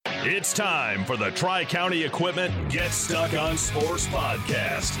It's time for the Tri-County Equipment Get Stuck on Sports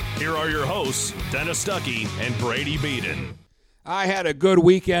podcast. Here are your hosts, Dennis Stuckey and Brady Beaton. I had a good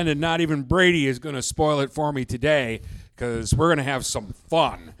weekend, and not even Brady is going to spoil it for me today because we're going to have some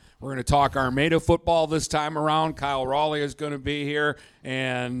fun. We're going to talk Armada football this time around. Kyle Raleigh is going to be here,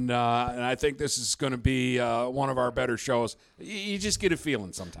 and I think this is going to be one of our better shows. You just get a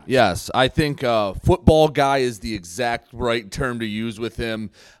feeling sometimes. Yes, I think football guy is the exact right term to use with him.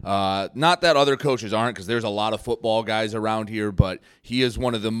 Not that other coaches aren't, because there's a lot of football guys around here, but he is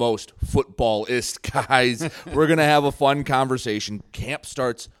one of the most footballist guys. We're going to have a fun conversation. Camp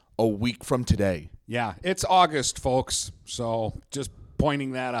starts a week from today. Yeah, it's August, folks, so just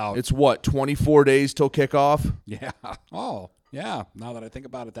pointing that out. It's what, 24 days till kickoff? Yeah. Oh, yeah. Now that I think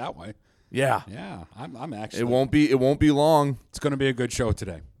about it that way. Yeah. Yeah. I'm actually. It won't be long. It's going to be a good show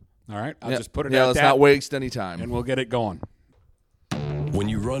today. All right. I'll just put it Yeah, at let's that, not waste any time. and we'll get it going. When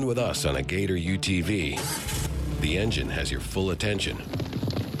you run with us on a Gator UTV, the engine has your full attention.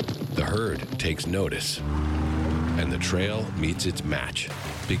 The herd takes notice. And the trail meets its match.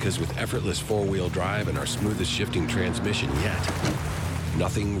 Because with effortless four-wheel drive and our smoothest shifting transmission yet,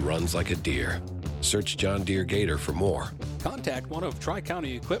 nothing runs like a deer. Search John Deere Gator for more. Contact one of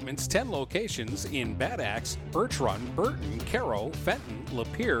Tri-County Equipment's 10 locations in Bad Axe, Birch Run, Burton, Caro, Fenton,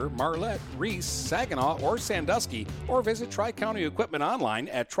 Lapeer, Marlette, Reese, Saginaw, or Sandusky, or visit Tri-County Equipment online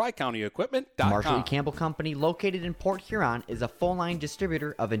at tricountyequipment.com. Marshall E. Campbell Company, located in Port Huron, is a full-line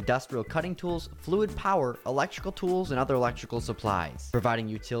distributor of industrial cutting tools, fluid power, electrical tools, and other electrical supplies, providing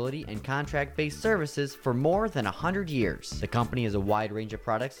utility and contract-based services for more than 100 years. The company has a wide range of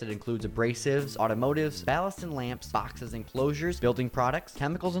products that includes abrasives, automotives, ballast and lamps, boxes and closures, building products,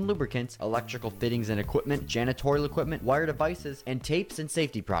 chemicals and lubricants, electrical fittings and equipment, janitorial equipment, wire devices, and tapes and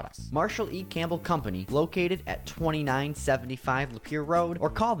safety products. Marshall E. Campbell Company, located at 2975 Lapeer Road, or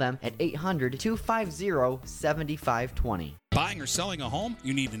call them at 800-250-7520. Buying or selling a home?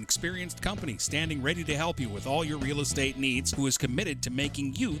 You need an experienced company standing ready to help you with all your real estate needs, who is committed to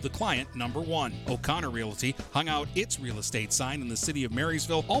making you the client number one. O'Connor Realty hung out its real estate sign in the city of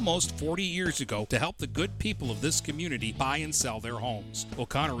Marysville almost 40 years ago to help the good people of this community buy and sell their homes.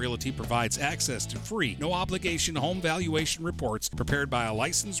 O'Connor Realty provides access to free, no-obligation home valuation reports prepared by a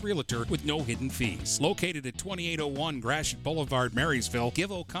licensed realtor with no hidden fees. Located at 2801 Gratiot Boulevard, Marysville,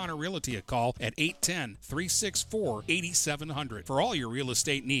 give O'Connor Realty a call at 810-364-8700 for all your real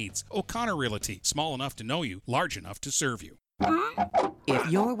estate needs. O'Connor Realty, small enough to know you, large enough to serve you.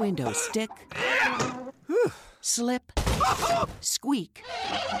 If your windows stick, slip, squeak,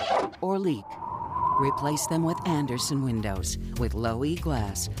 or leak, replace them with Andersen Windows. With low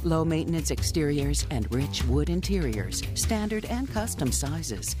E-glass, low maintenance exteriors, and rich wood interiors, standard and custom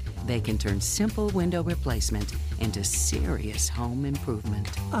sizes, they can turn simple window replacement into serious home improvement.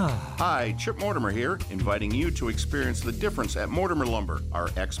 Hi, Chip Mortimer here, inviting you to experience the difference at Mortimer Lumber.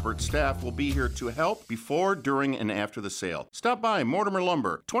 Our expert staff will be here to help before, during, and after the sale. Stop by Mortimer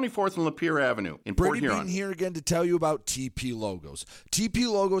Lumber, 24th and Lapeer Avenue in Port Brady Huron. Bean here again to tell you about TP Logos. TP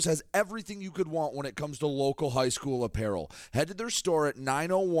Logos has everything you could want when it comes to local high school apparel. Head to their store at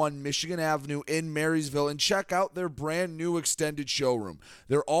 901 Michigan Avenue in Marysville and check out their brand new extended showroom.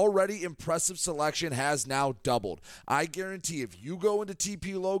 Their already impressive selection has now doubled. I guarantee if you go into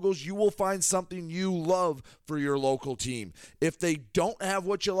TP Logos, you will find something you love for your local team. If they don't have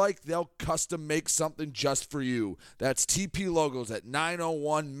what you like, they'll custom make something just for you. That's TP Logos at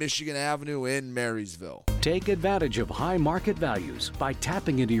 901 Michigan Avenue in Marysville. Take advantage of high market values by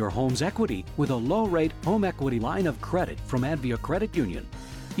tapping into your home's equity with a low-rate home equity line of credit from Advia Credit Union.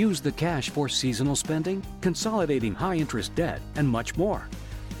 Use the cash for seasonal spending, consolidating high-interest debt, and much more.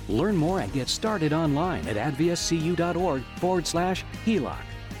 Learn more and get started online at adviacu.org/HELOC.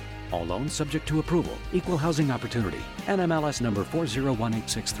 All loans subject to approval. Equal housing opportunity. NMLS number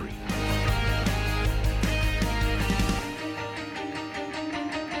 401863.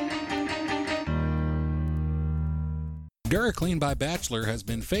 DuraClean by Bachelor has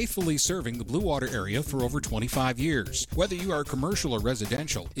been faithfully serving the Blue Water area for over 25 years. Whether you are commercial or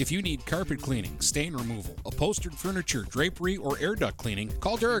residential, if you need carpet cleaning, stain removal, upholstered furniture, drapery, or air duct cleaning,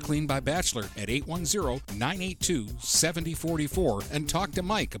 call DuraClean by Bachelor at 810-982-7044 and talk to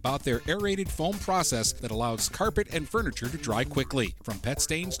Mike about their aerated foam process that allows carpet and furniture to dry quickly. From pet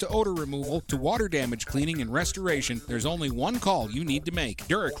stains to odor removal to water damage cleaning and restoration, there's only one call you need to make.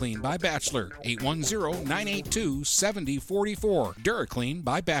 DuraClean by Bachelor, 810-982-7044. DuraClean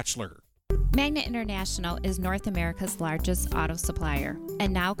by Bachelor. Magna International is North America's largest auto supplier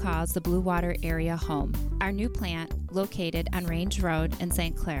and now calls the Blue Water area home. Our new plant, located on Range Road in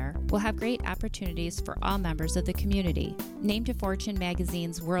St. Clair, will have great opportunities for all members of the community. Named to Fortune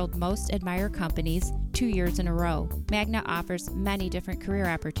magazine's World Most Admired Companies 2 years in a row, Magna offers many different career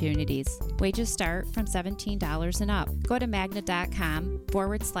opportunities. Wages start from $17 and up. Go to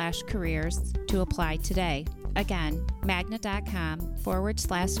magna.com/careers to apply today. Again,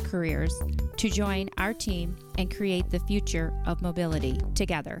 magna.com/careers to join our team and create the future of mobility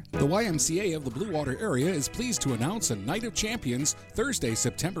together. The YMCA of the Blue Water area is pleased to announce a Night of Champions Thursday,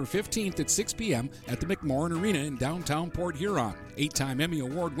 September 15th at 6 p.m. at the McMorran Arena in downtown Port Huron. 8-time Emmy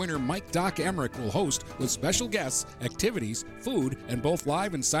Award winner Mike Doc Emmerich will host with special guests, activities, food, and both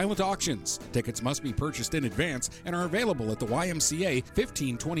live and silent auctions. Tickets must be purchased in advance and are available at the YMCA,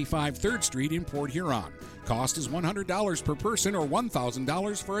 1525 3rd Street in Port Huron. Cost is $100 per person or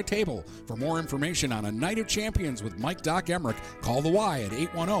 $1,000 for a table. For more information on a Night of Champions with Mike Doc Emmerich, call the Y at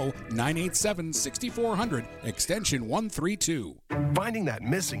 810-987-6400, extension 132. Finding that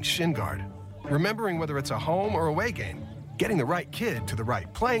missing shin guard, remembering whether it's a home or away game, getting the right kid to the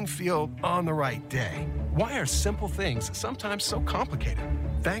right playing field on the right day. Why are simple things sometimes so complicated?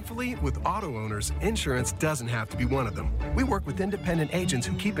 Thankfully, with auto owners, insurance doesn't have to be one of them. We work with independent agents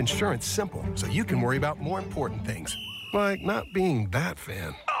who keep insurance simple so you can worry about more important things, like not being that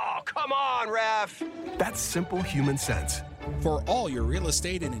fan. Oh, come on, ref! That's simple human sense. For all your real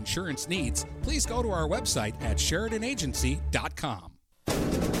estate and insurance needs, please go to our website at SheridanAgency.com.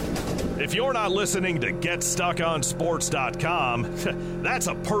 If you're not listening to GetStuckOnSports.com, that's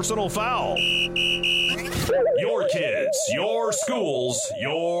a personal foul. Your kids, your schools,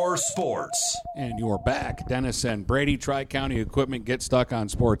 your sports. And you're back. Dennis and Brady, Tri-County Equipment Get Stuck on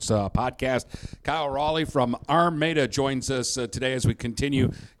Sports podcast. Kyle Raleigh from Armada joins us today as we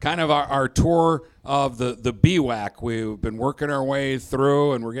continue kind of our tour of the BWAC. We've been working our way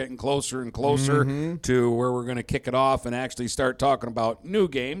through, and we're getting closer and closer to where we're going to kick it off and actually start talking about new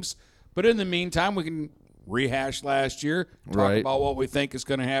games. But in the meantime, we can rehash last year, talk about what we think is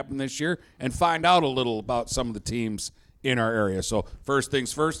going to happen this year, and find out a little about some of the teams in our area. So first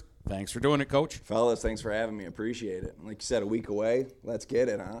things first, thanks for doing it, Coach. Fellas, thanks for having me. Appreciate it. Like you said, a week away. Let's get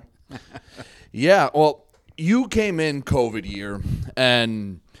it, huh? Yeah, well, you came in COVID year,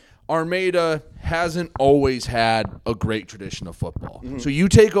 and Armada hasn't always had a great tradition of football. So you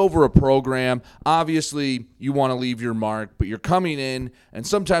take over a program, obviously you want to leave your mark, but you're coming in, and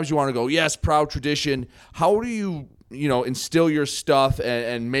sometimes you want to go, yes, proud tradition. How do you instill your stuff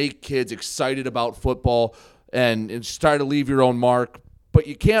and make kids excited about football and try to leave your own mark? But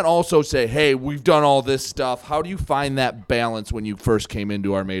you can't also say, hey, we've done all this stuff. How do you find that balance when you first came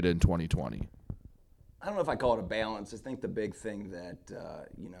into Armada in 2020? I don't know if I call it a balance. I think the big thing that,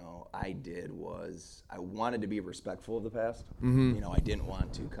 I did was I wanted to be respectful of the past. I didn't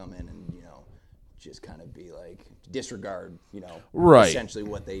want to come in and, just kind of be like, disregard, essentially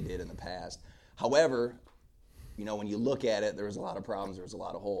what they did in the past. However, when you look at it, there was a lot of problems, there was a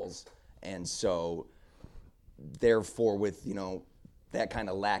lot of holes. And so, therefore, with, that kind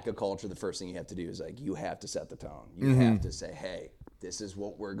of lack of culture, the first thing you have to do is, you have to set the tone. You have to say, hey, this is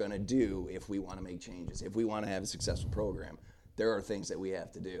what we're going to do if we want to make changes. If we want to have a successful program, there are things that we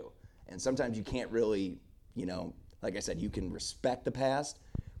have to do. And sometimes you can't really, like I said, you can respect the past,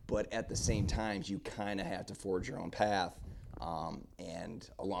 but at the same time, you kind of have to forge your own path. And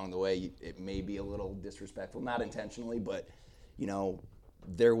along the way, it may be a little disrespectful, not intentionally, but,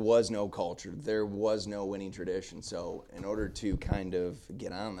 there was no culture. There was no winning tradition. So in order to kind of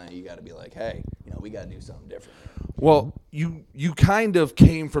get on that, you got to be like, hey, we got to do something different. Well, you kind of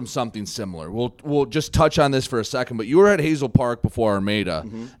came from something similar. We'll just touch on this for a second, but you were at Hazel Park before Armada,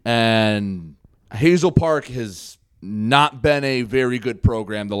 and Hazel Park has not been a very good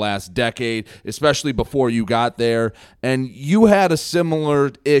program the last decade, especially before you got there. And you had a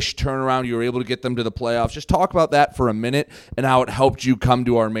similar-ish turnaround. You were able to get them to the playoffs. Just talk about that for a minute and how it helped you come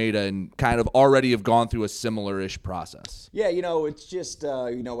to Armada and kind of already have gone through a similar-ish process. Yeah, it's just,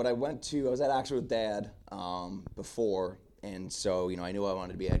 when I was at Oxford with Dad before, and so, I knew I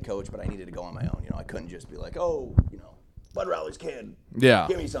wanted to be head coach, but I needed to go on my own. I couldn't just be like, oh, Bud Rowley's kid. Yeah.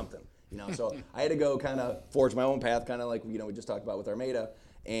 Give me something. So I had to go kind of forge my own path, kind of like, we just talked about with Armada.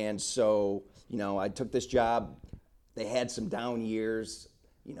 And so, I took this job. They had some down years.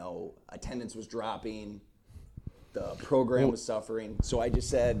 Attendance was dropping. The program was suffering. So I just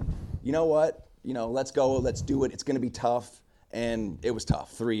said, you know what? Let's go. Let's do it. It's going to be tough. And it was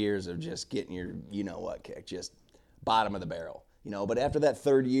tough. 3 years of just getting your, kick, just bottom of the barrel. But after that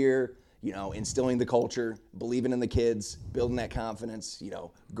third year, instilling the culture, believing in the kids, building that confidence,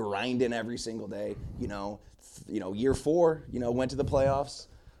 grinding every single day. Year 4, went to the playoffs.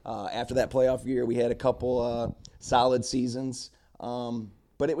 After that playoff year, we had a couple solid seasons.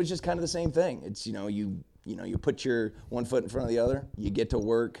 But it was just kind of the same thing. It's, you put your one foot in front of the other, you get to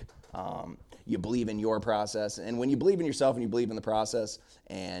work, you believe in your process. And when you believe in yourself and you believe in the process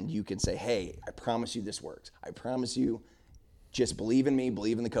and you can say, hey, I promise you this works. I promise you, just believe in me,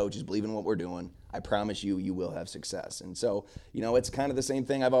 believe in the coaches, believe in what we're doing. I promise you, you will have success. And so, it's kind of the same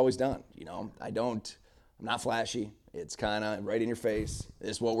thing I've always done. I'm not flashy. It's kind of right in your face.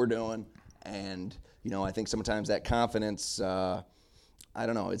 This is what we're doing. And, I think sometimes that confidence, I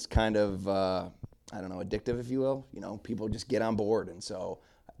don't know, it's kind of, addictive, if you will. People just get on board. And so,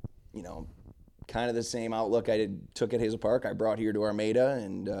 kind of the same outlook I took at Hazel Park, I brought here to Armada,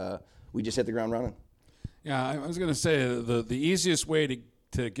 and we just hit the ground running. Yeah, I was going to say the easiest way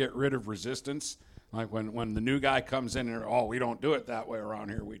to get rid of resistance, like when the new guy comes in and, we don't do it that way around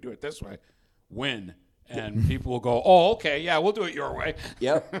here, we do it this way, win. And people will go, okay, yeah, we'll do it your way.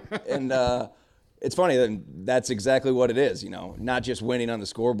 Yep. And it's funny, that's exactly what it is, not just winning on the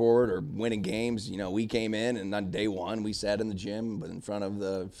scoreboard or winning games. We came in and on day one, we sat in the gym in front of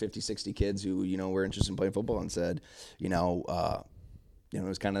the 50, 60 kids who, were interested in playing football and said, it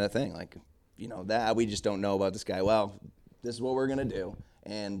was kind of that thing, like, that we just don't know about this guy. Well, this is what we're going to do.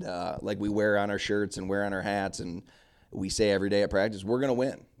 And like we wear on our shirts and wear on our hats and we say every day at practice, we're going to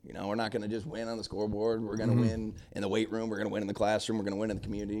win. We're not going to just win on the scoreboard. We're going to win in the weight room. We're going to win in the classroom. We're going to win in the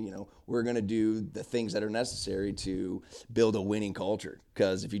community. We're going to do the things that are necessary to build a winning culture.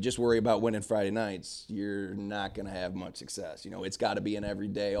 Because if you just worry about winning Friday nights, you're not going to have much success. It's got to be an every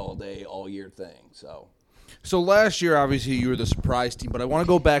day, all year thing. So last year, obviously, you were the surprise team, but I want to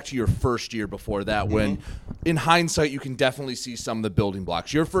go back to your first year before that when, in hindsight, you can definitely see some of the building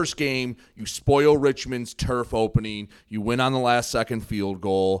blocks. Your first game, you spoil Richmond's turf opening. You win on the last-second field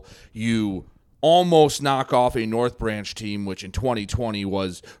goal. You almost knock off a North Branch team, which in 2020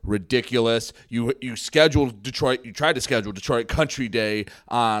 was ridiculous. You scheduled Detroit. You tried to schedule Detroit Country Day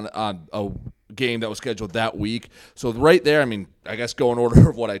on a game that was scheduled that week. So right there, I guess go in order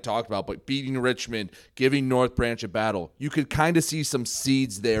of what I talked about, but beating Richmond, giving North Branch a battle, you could kind of see some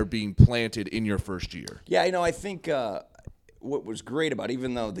seeds there being planted in your first year. Yeah, I think what was great about it,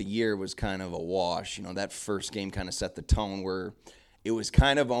 even though the year was kind of a wash, that first game kind of set the tone where it was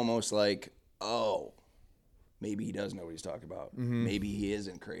kind of almost like, oh, maybe he does know what he's talking about. Maybe he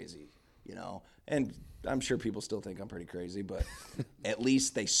isn't crazy, and I'm sure people still think I'm pretty crazy, but at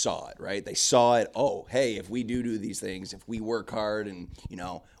least they saw it, right? They saw it. Oh, hey, if we do these things, if we work hard and,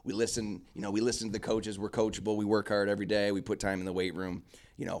 we listen to the coaches, we're coachable, we work hard every day, we put time in the weight room,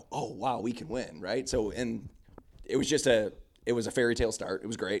 oh, wow, we can win, right? So, and it was a fairy tale start. It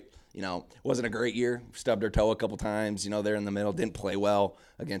was great. It wasn't a great year. Stubbed our toe a couple times, there in the middle. Didn't play well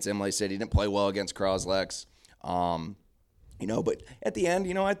against Imlay City. Didn't play well against Croslex. But at the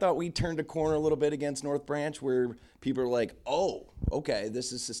end, I thought we turned a corner a little bit against North Branch where people are like, oh, okay,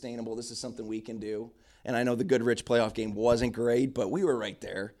 this is sustainable. This is something we can do. And I know the Goodrich playoff game wasn't great, but we were right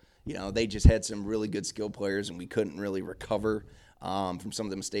there. They just had some really good skill players, and we couldn't really recover from some of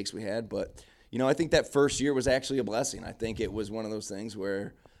the mistakes we had. But, I think that first year was actually a blessing. I think it was one of those things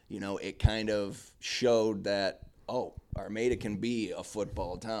where, it kind of showed that, oh, Armada can be a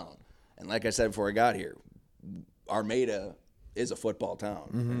football town. And like I said before I got here, Armada is a football town,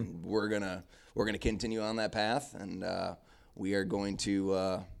 and we're gonna continue on that path, and we are going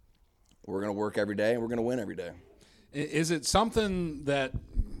to work every day, and we're gonna win every day. Is it something that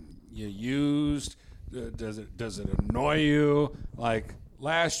you used? Does it annoy you? Like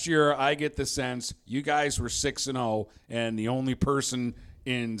last year, I get the sense you guys were 6-0, and the only person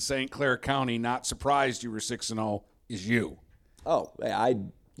in St. Clair County not surprised you were 6-0 is you. Oh,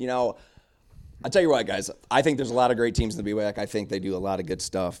 I'll tell you what, guys. I think there's a lot of great teams in the BWAC. I think they do a lot of good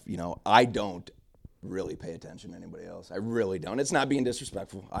stuff. I don't really pay attention to anybody else. I really don't. It's not being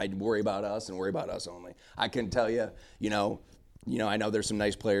disrespectful. I worry about us and worry about us only. I can tell you, I know there's some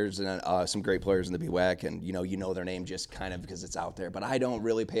nice players and some great players in the BWAC, and you know their name just kind of because it's out there. But I don't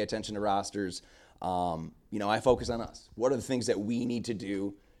really pay attention to rosters. I focus on us. What are the things that we need to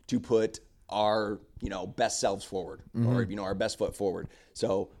do to put our best selves forward, or our best foot forward?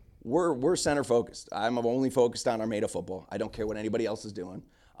 So. We're center focused. I'm only focused on Armada football. I don't care what anybody else is doing.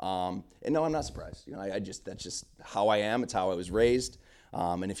 And no, I'm not surprised. That's just how I am. It's how I was raised.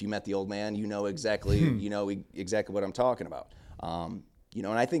 And if you met the old man, you know exactly what I'm talking about. And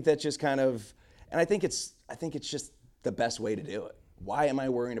I think that's just kind of, and I think it's just the best way to do it. why am I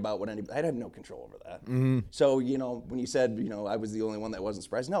worrying about what anybody? I have no control over that. Mm-hmm. So, when you said, I was the only one that wasn't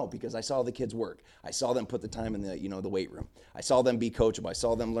surprised, no, because I saw the kids work. I saw them put the time in the weight room. I saw them be coachable. I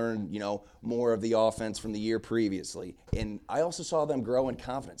saw them learn, more of the offense from the year previously. And I also saw them grow in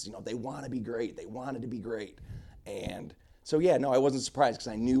confidence. They want to be great. They wanted to be great. And so, yeah, no, I wasn't surprised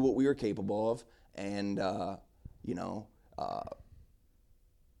because I knew what we were capable of. And,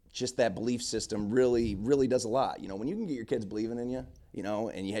 just that belief system really, really does a lot. When you can get your kids believing in you,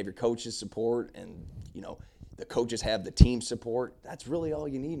 and you have your coaches' support and, the coaches have the team support, that's really all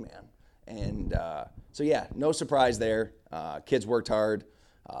you need, man. And so, yeah, no surprise there. Kids worked hard,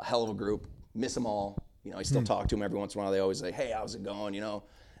 hell of a group, miss them all. I still talk to them every once in a while. They always say, hey, how's it going,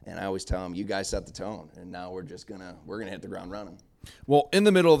 And I always tell them, you guys set the tone, and now we're gonna hit the ground running. Well, in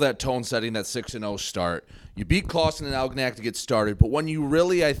the middle of that tone setting, that 6-0 start, you beat Clawson and Algonac to get started. But when you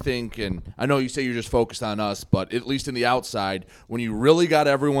really, I think, and I know you say you're just focused on us, but at least in the outside, when you really got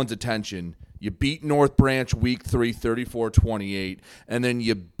everyone's attention, you beat North Branch week 3, 34-28, and then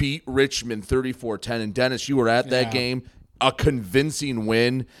you beat Richmond 34-10. And Dennis, you were at that game, a convincing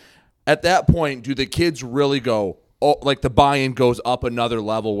win. At that point, do the kids really go, oh, like the buy-in goes up another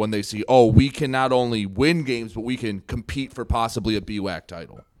level when they see, oh, we can not only win games, but we can compete for possibly a BWAC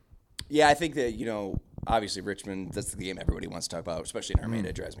title? Yeah, I think that, obviously Richmond, that's the game everybody wants to talk about, especially in Armada.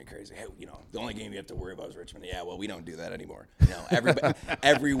 It drives me crazy. Hey, the only game you have to worry about is Richmond. Yeah, well, we don't do that anymore.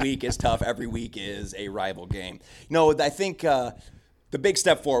 Every week is tough. Every week is a rival game. No, I think the big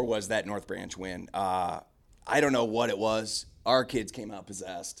step forward was that North Branch win. I don't know what it was. Our kids came out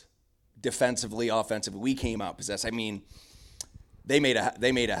possessed. Defensively, offensively, we came out possessed. I mean, they made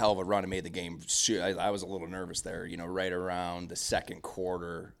a hell of a run and made the game. I was a little nervous there, right around the second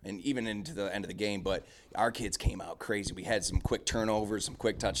quarter and even into the end of the game. But our kids came out crazy. We had some quick turnovers, some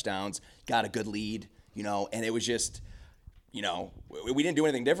quick touchdowns, got a good lead, and it was just, we didn't do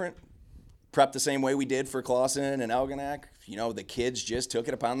anything different. Prepped the same way we did for Clawson and Algonac. The kids just took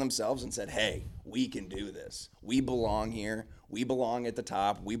it upon themselves and said, hey, we can do this. We belong here. We belong at the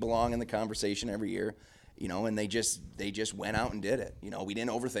top. We belong in the conversation every year, and they just went out and did it. We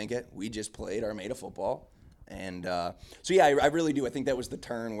didn't overthink it. We just played Armada football. And so, yeah, I really do. I think that was the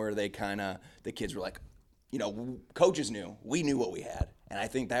turn where the kids were like, coaches knew. We knew what we had. And I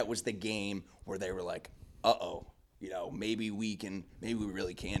think that was the game where they were like, uh-oh, maybe we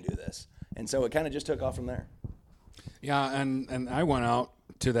really can do this. And so it kind of just took off from there. Yeah, and I went out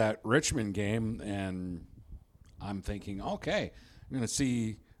to that Richmond game, and I'm thinking, okay, I'm going to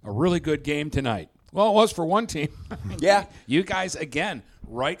see a really good game tonight. Well, it was for one team. Yeah. You guys, again,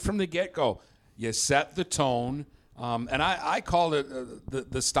 right from the get-go, you set the tone. And I called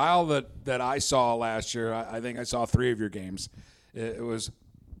it the style that I saw last year. I think I saw 3 of your games. It was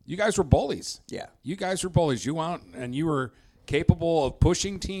you guys were bullies. Yeah. You guys were bullies. You went and you were capable of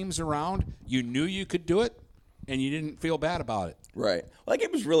pushing teams around. You knew you could do it, and you didn't feel bad about it. Right. Well, that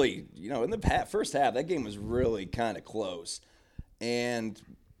game was really, in the first half, that game was really kind of close. And,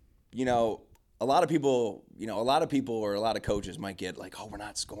 a lot of people or a lot of coaches might get like, oh, we're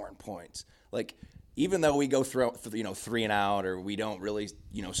not scoring points. Like, even though we go through, 3 and out or we don't really,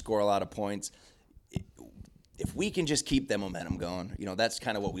 score a lot of points, if we can just keep that momentum going, that's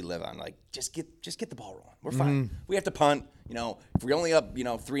kind of what we live on. Like, just get the ball rolling. We're fine. We have to punt. If we're only up,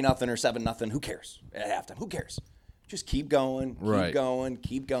 3-0 or 7-0, who cares at halftime? Who cares? Just keep going,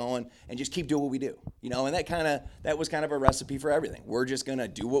 keep going, and just keep doing what we do. And that was kind of a recipe for everything. We're just gonna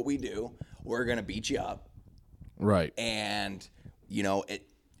do what we do. We're gonna beat you up. Right. And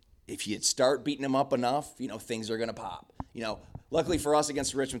if you start beating them up enough, things are gonna pop. Luckily for us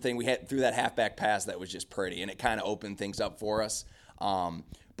against the Richmond thing, we had through that halfback pass that was just pretty, and it kind of opened things up for us.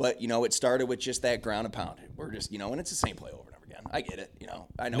 But it started with just that ground and pound. We're just and it's the same play over and over again. I get it.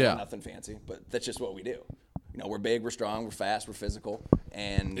 I know we're nothing fancy, but that's just what we do. We're big, we're strong, we're fast, we're physical,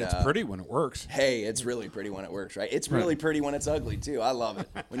 and it's pretty when it works. Hey, it's really pretty when it works, right? It's really pretty when it's ugly too. I love it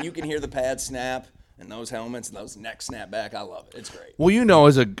when you can hear the pads snap and those helmets and those necks snap back. I love it. It's great. Well,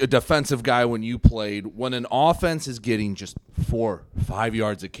 as a defensive guy, when you played, when an offense is getting just 4-5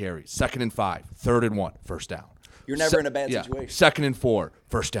 yards of carry, 2nd and 5, 3rd and 1, first down. You're never in a bad situation. 2nd and 4,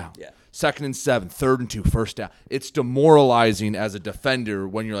 first down. Yeah. 2nd and 7, 3rd and 2, first down. It's demoralizing as a defender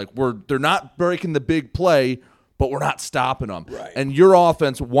when you're like, they're not breaking the big play, but we're not stopping them. Right. And your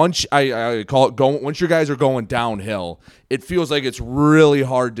offense, once I call it going, once your guys are going downhill, it feels like it's really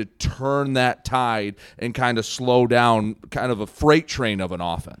hard to turn that tide and kind of slow down kind of a freight train of an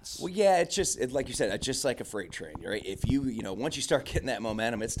offense. Well, yeah, it's just like you said, it's just like a freight train, right? If you once you start getting that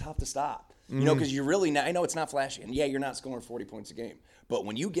momentum, it's tough to stop. Because you're really not. I know it's not flashy, and yeah, you're not scoring 40 points a game, but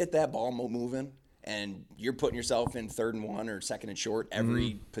when you get that ball moving and you're putting yourself in 3rd and 1 or 2nd and short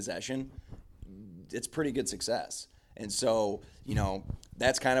every possession, it's pretty good success. And so,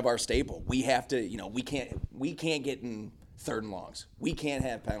 that's kind of our staple. We have to, we can't get in 3rd and longs. We can't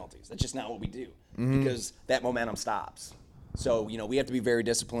have penalties. That's just not what we do because that momentum stops. So, we have to be very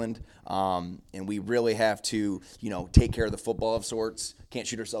disciplined, and we really have to, take care of the football of sorts. Can't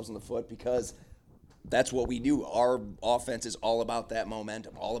shoot ourselves in the foot because that's what we do. Our offense is all about that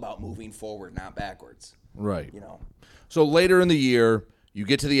momentum, all about moving forward, not backwards. Right. So later in the year, you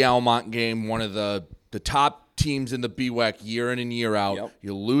get to the Almont game, one of the top teams in the BWAC year in and year out. Yep.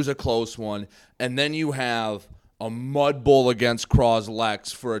 You lose a close one, and then you have a mud bowl against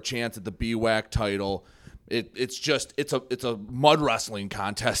Croslex for a chance at the BWAC title. It's a mud wrestling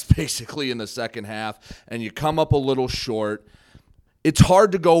contest basically in the second half, and you come up a little short. It's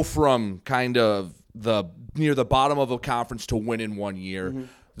hard to go from kind of near the bottom of a conference to win in 1 year.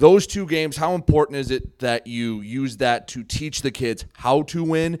 Those 2 games, how important is it that you use that to teach the kids how to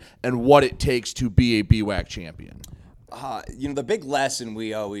win and what it takes to be a BWAC champion? The big lesson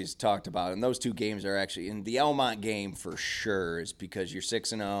we always talked about, and those 2 games are actually in the Almont game for sure, is because you're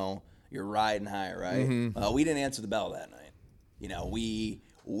 6-0. You're riding high, right? We didn't answer the bell that night. We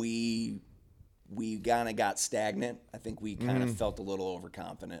kind of got stagnant. I think we kind of felt a little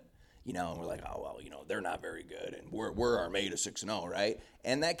overconfident. And we're like, oh well, they're not very good, and we're Armada 6-0, right?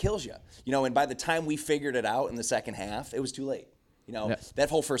 And that kills you. And by the time we figured it out in the second half, it was too late. That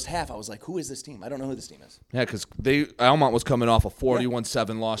whole first half, I was like, who is this team? I don't know who this team is. Yeah, because Almont was coming off a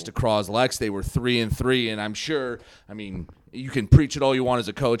 41-7 loss to Croslex. They were 3-3, and I'm sure, you can preach it all you want as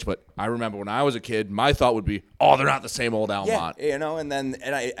a coach, but I remember when I was a kid, my thought would be, oh, they're not the same old Almont. Yeah,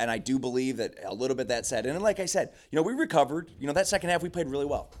 and I do believe that a little bit that set in. And like I said, we recovered. That second half we played really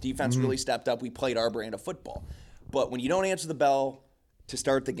well. Defense really stepped up. We played our brand of football. But when you don't answer the bell to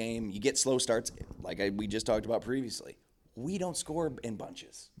start the game, you get slow starts, like we just talked about previously. We don't score in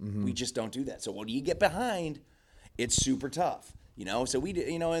bunches. We just don't do that. So when you get behind, it's super tough. So we did,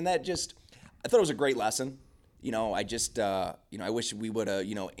 and that just, I thought it was a great lesson. I just, I wish we would have,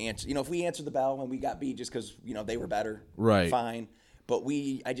 answered, if we answered the bell and we got beat just because, they were better, right? Fine. But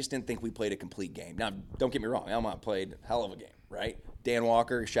I just didn't think we played a complete game. Now, don't get me wrong, Almont played a hell of a game, right? Dan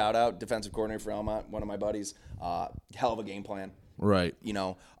Walker, shout out, defensive coordinator for Almont, one of my buddies, hell of a game plan. Right.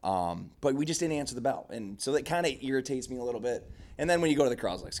 But we just didn't answer the bell. And so that kind of irritates me a little bit. And then when you go to the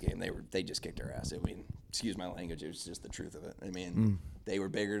Croslex game, they just kicked our ass. Excuse my language, it was just the truth of it. They were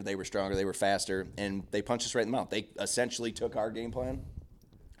bigger, they were stronger, they were faster, and they punched us right in the mouth. They essentially took our game plan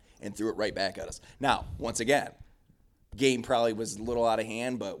and threw it right back at us. Now, once again, game probably was a little out of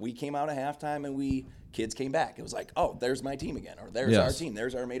hand, but we came out at halftime and kids came back. It was like, oh, there's my team again, or there's our team,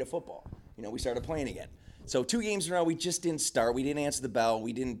 there's our Armada football. We started playing again. So 2 games in a row, we just didn't start. We didn't answer the bell.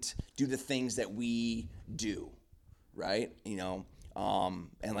 We didn't do the things that we do, right?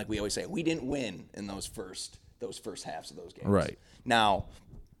 And like we always say, we didn't win in those first halves of those games. Right. Now,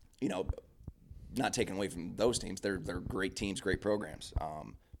 not taking away from those teams, they're great teams, great programs.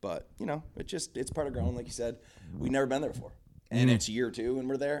 But it's part of growing, like you said. We've never been there before, and it's year 2, and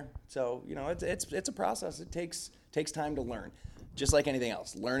we're there. So it's a process. It takes time to learn, just like anything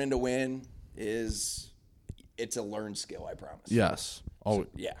else. Learning to win it's a learned skill, I promise. Yes. Oh,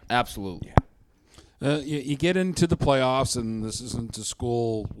 yeah. Absolutely. Yeah. You get into the playoffs, and this isn't a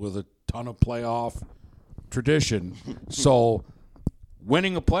school with a ton of playoff tradition. So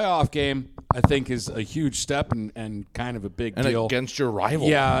winning a playoff game, I think, is a huge step and kind of a big deal. Against your rival.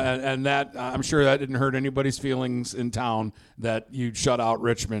 Yeah, and that I'm sure that didn't hurt anybody's feelings in town that you'd shut out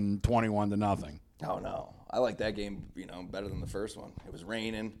Richmond 21-0. Oh, no. I like that game, better than the first one. It was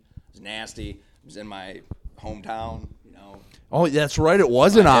raining. It was nasty. It was in my hometown, Oh, that's right. It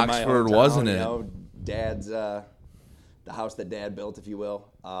was in Oxford, wasn't it? Dad's, the house that Dad built, if you will.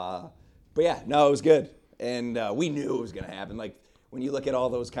 But yeah, no, it was good. And we knew it was going to happen. Like, when you look at all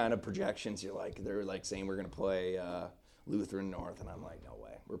those kind of projections, they're like saying we're going to play Lutheran North. And I'm like, no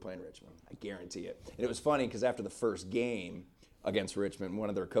way. We're playing Richmond. I guarantee it. And it was funny because after the first game against Richmond, one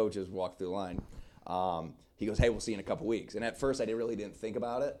of their coaches walked through the line. He goes, hey, we'll see you in a couple weeks. And at first, I really didn't think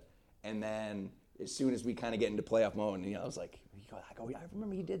about it. And then as soon as we kind of get into playoff mode, I was like, I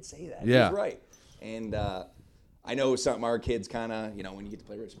remember he did say that. Yeah. He was right. And I know something our kids kind of, when you get to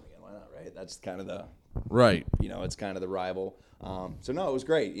play Richmond again, why not, right? That's kind of the right. It's kind of the rival. So no, it was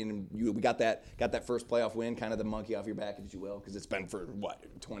great. We got that first playoff win, kind of the monkey off your back, if you will, because it's been for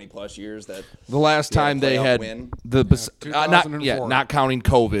 20 plus years that the last time they had win. not counting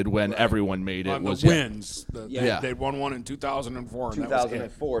COVID when everyone made it was wins. They'd won one in 2004.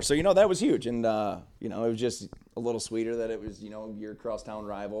 2004. So that was huge, and it was just a little sweeter that it was your crosstown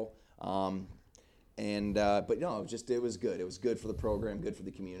rival. And but no, it was good. It was good for the program, good for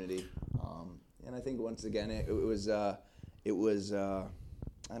the community. And I think once again, it was I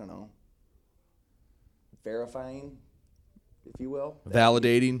don't know, verifying, if you will.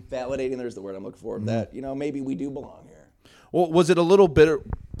 Validating. Validating, there's the word I'm looking for. Mm-hmm. That, maybe we do belong here. Well, was it a little bit,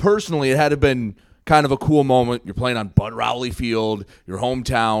 personally, it had to have been kind of a cool moment. You're playing on Bud Rowley Field, your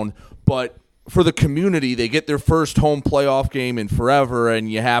hometown, but for the community, they get their first home playoff game in forever, and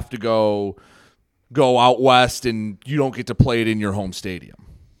you have to go out west, and you don't get to play it in your home stadium.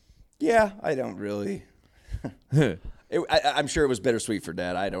 Yeah, I don't really. I'm sure it was bittersweet for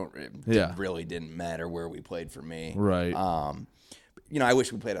Dad. It really didn't matter where we played for me. Right. I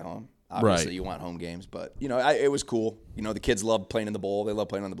wish we played at home. Obviously, right. You want home games, but it was cool. The kids love playing in the bowl. They love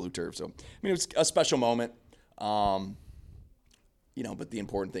playing on the blue turf. So it was a special moment. But the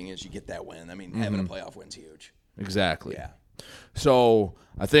important thing is you get that win. Having a playoff win's huge. Exactly. Yeah. So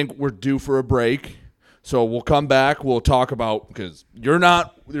I think we're due for a break. So we'll come back. We'll talk about, because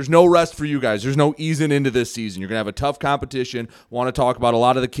there's no rest for you guys. There's no easing into this season. You're going to have a tough competition. Want to talk about a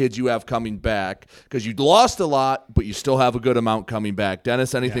lot of the kids you have coming back, because you lost a lot, but you still have a good amount coming back.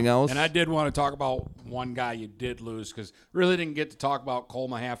 Dennis, anything else? And I did want to talk about one guy you did lose, because really didn't get to talk about Cole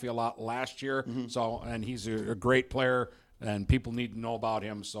Mahaffey a lot last year. Mm-hmm. So, and he's a great player, and people need to know about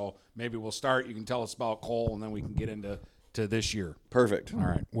him. So maybe we'll start. You can tell us about Cole, and then we can get into this year. Perfect. All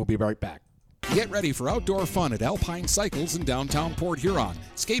right. We'll be right back. Get ready for outdoor fun at Alpine Cycles in downtown Port Huron.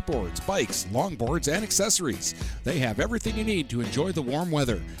 Skateboards, bikes, longboards, and accessories. They have everything you need to enjoy the warm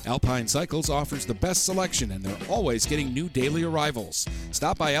weather. Alpine Cycles offers the best selection, and they're always getting new daily arrivals.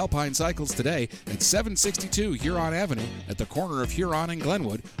 Stop by Alpine Cycles today at 762 Huron Avenue at the corner of Huron and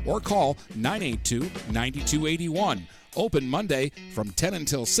Glenwood, or call 982-9281. Open Monday from 10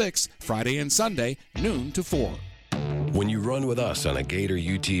 until 6, Friday and Sunday, noon to 4. When you run with us on a Gator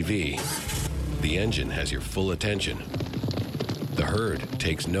UTV, the engine has your full attention, the herd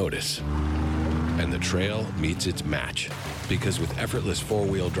takes notice, and the trail meets its match. Because with effortless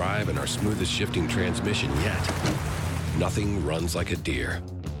four-wheel drive and our smoothest shifting transmission yet, nothing runs like a deer.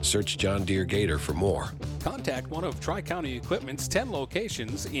 Search John Deere Gator for more. Contact one of Tri-County Equipment's 10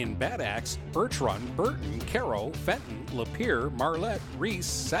 locations in Bad Axe, Birch Run, Burton, Caro, Fenton, Lapeer, Marlette, Reese,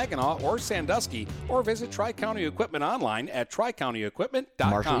 Saginaw, or Sandusky, or visit Tri-County Equipment online at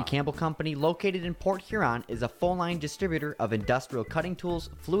tricountyequipment.com. Marshall E. Campbell Company, located in Port Huron, is a full-line distributor of industrial cutting tools,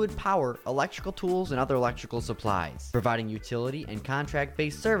 fluid power, electrical tools, and other electrical supplies, providing utility and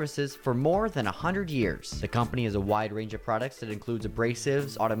contract-based services for more than 100 years. The company has a wide range of products that includes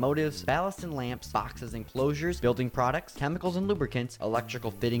abrasives, automotives, ballast and lamps, boxes and closures, building products, chemicals and lubricants,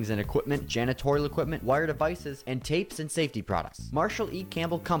 electrical fittings and equipment, janitorial equipment, wire devices, and tapes and safety products. Marshall E.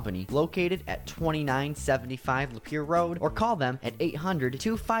 Campbell Company, located at 2975 Lapeer Road, or call them at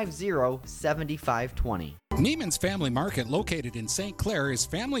 800-250-7520. Neiman's Family Market, located in St. Clair, is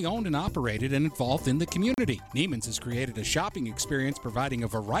family-owned and operated and involved in the community. Neiman's has created a shopping experience providing a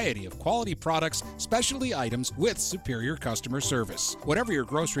variety of quality products, specialty items with superior customer service. Whatever your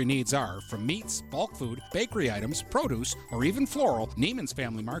grocery needs are, from meats, bulk food, bakery items, produce, or even floral, Neiman's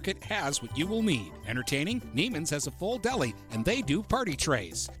Family Market has what you will need. Entertaining? Neiman's has a full deli, and they do party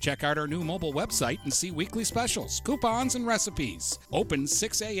trays. Check out our new mobile website and see weekly specials, coupons, and recipes. Open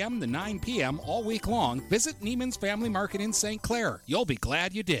 6 a.m. to 9 p.m. all week long. Visit Neiman's Family Market in St. Clair. You'll be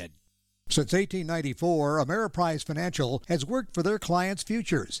glad you did. Since 1894, Ameriprise Financial has worked for their clients'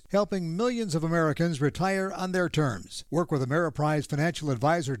 futures, helping millions of Americans retire on their terms. Work with Ameriprise Financial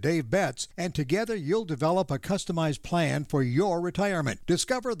Advisor Dave Betts, and together you'll develop a customized plan for your retirement.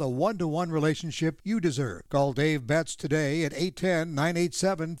 Discover the one-to-one relationship you deserve. Call Dave Betts today at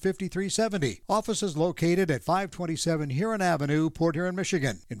 810-987-5370. Office is located at 527 Huron Avenue, Port Huron,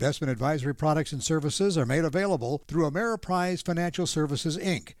 Michigan. Investment advisory products and services are made available through Ameriprise Financial Services,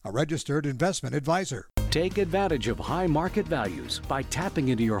 Inc., a registered investment advisor. Take advantage of high market values by tapping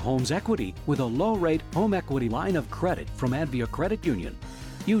into your home's equity with a low-rate home equity line of credit from Advia Credit Union.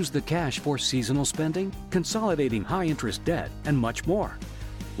 Use the cash for seasonal spending, consolidating high-interest debt, and much more.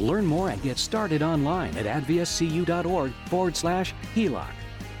 Learn more and get started online at adviacu.org/HELOC.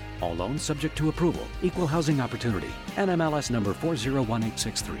 All loans subject to approval. Equal housing opportunity. NMLS number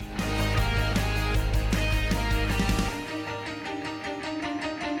 401863.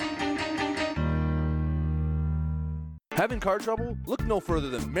 Having car trouble? Look no further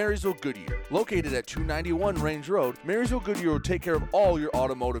than Marysville Goodyear. Located at 291 Range Road, Marysville Goodyear will take care of all your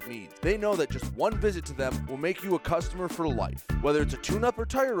automotive needs. They know that just one visit to them will make you a customer for life. Whether it's a tune-up or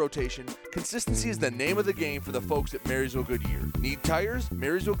tire rotation, consistency is the name of the game for the folks at Marysville Goodyear. Need tires?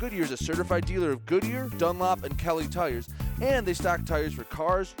 Marysville Goodyear is a certified dealer of Goodyear, Dunlop, and Kelly tires, And they stock tires for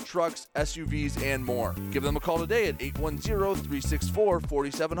cars, trucks, SUVs, and more. Give them a call today at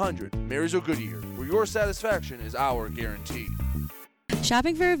 810-364-4700. Marysville Goodyear, where your satisfaction is our guarantee.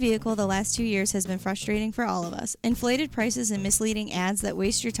 Shopping for a vehicle the last 2 years has been frustrating for all of us. Inflated prices and misleading ads that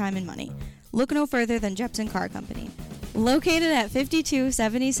waste your time and money. Look no further than Jepson Car Company. Located at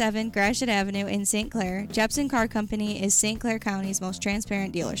 5277 Gratiot Avenue in St. Clair, Jepson Car Company is St. Clair County's most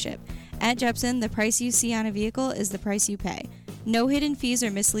transparent dealership. At Jepson, the price you see on a vehicle is the price you pay. No hidden fees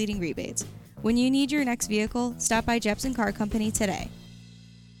or misleading rebates. When you need your next vehicle, stop by Jepson Car Company today.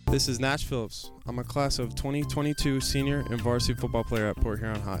 This is Nash Phillips. I'm a class of 2022 senior and varsity football player at Port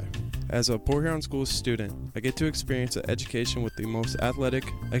Huron High. As a Port Huron Schools student, I get to experience an education with the most athletic,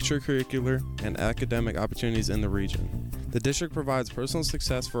 extracurricular, and academic opportunities in the region. The district provides personal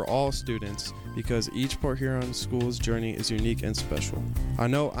success for all students because each Port Huron Schools journey is unique and special. I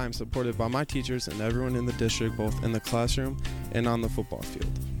know I'm supported by my teachers and everyone in the district, both in the classroom and on the football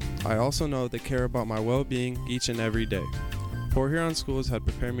field. I also know they care about my well-being each and every day. Port Huron Schools had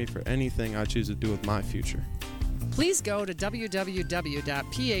prepared me for anything I choose to do with my future. Please go to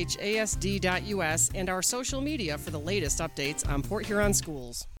www.phasd.us and our social media for the latest updates on Port Huron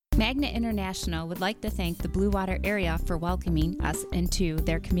Schools. Magna International would like to thank the Blue Water area for welcoming us into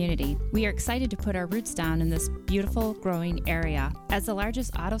their community. We are excited to put our roots down in this beautiful, growing area. As the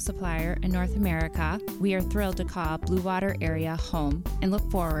largest auto supplier in North America, we are thrilled to call Blue Water area home and look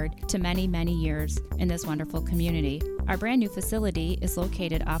forward to many, many years in this wonderful community. Our brand new facility is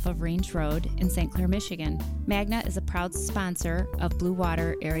located off of Range Road in St. Clair, Michigan. Magna is a proud sponsor of Blue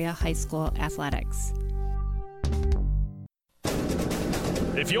Water Area High School athletics.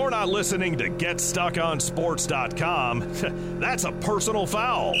 If you're not listening to GetStuckOnSports.com, that's a personal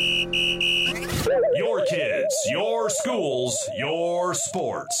foul. Your kids, your schools, your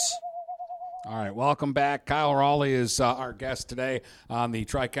sports. All right, welcome back. Kyle Raleigh is our guest today on the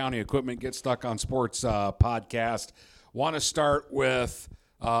Tri-County Equipment Get Stuck on Sports podcast. Want to start with,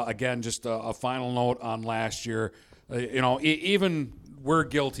 again, just a final note on last year. Even we're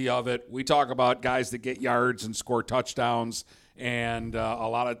guilty of it. We talk about guys that get yards and score touchdowns, and a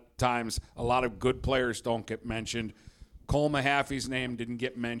lot of times a lot of good players don't get mentioned. Cole Mahaffey's name didn't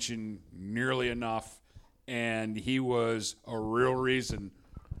get mentioned nearly enough, and he was a real reason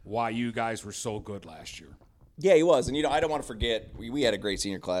why you guys were so good last year. Yeah, he was. And, I don't want to forget, we had a great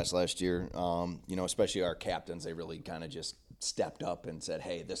senior class last year, especially our captains. They really kind of just stepped up and said,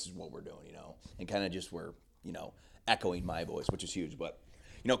 hey, this is what we're doing, and kind of just were, echoing my voice, which is huge. But,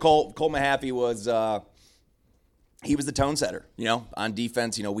 Cole Mahaffey was he was the tone setter, on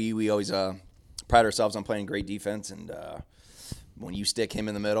defense. We always pride ourselves on playing great defense. And when you stick him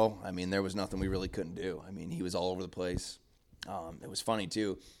in the middle, there was nothing we really couldn't do. He was all over the place. It was funny,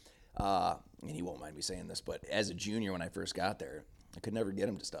 too. And he won't mind me saying this, but as a junior when I first got there, I could never get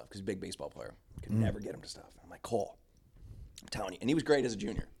him to stuff because he's a big baseball player. I could never get him to stuff. I'm like, Cole, I'm telling you. And he was great as a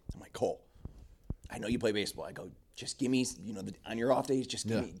junior. I'm like, Cole, I know you play baseball. I go, just give me, on your off days, just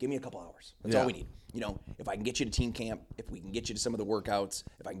give me a couple hours. That's all we need. If I can get you to team camp, if we can get you to some of the workouts,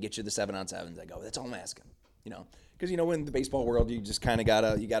 if I can get you to the 7-on-7s, I go, that's all I'm asking. Because, in the baseball world, you just kind of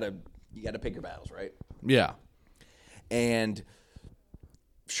gotta pick your battles, right? Yeah. And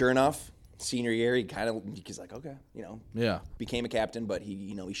sure enough, senior year, he's like, okay, became a captain, but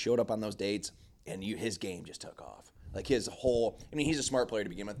he showed up on those dates, and his game just took off. Like his whole, he's a smart player to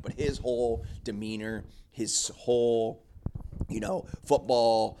begin with, but his whole demeanor, his whole,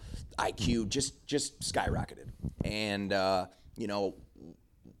 football IQ just skyrocketed. And,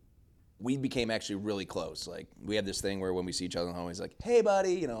 we became actually really close. Like, we had this thing where when we see each other in the hallway, he's like, hey,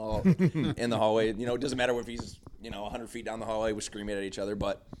 buddy, in the hallway. It doesn't matter if he's, 100 feet down the hallway, we're screaming at each other.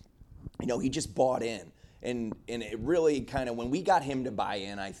 But, he just bought in. And it really kind of, when we got him to buy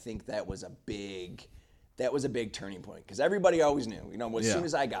in, I think that was a big turning point. Because everybody always knew, as soon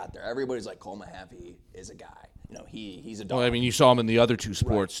as I got there, everybody's like, Cole Mahaffey is a guy. He's a dog. Well, you saw him in the other two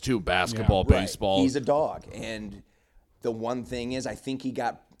sports, too, basketball, baseball. He's a dog. And the one thing is, I think he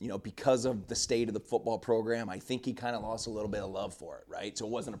got, because of the state of the football program, I think he kind of lost a little bit of love for it, right? So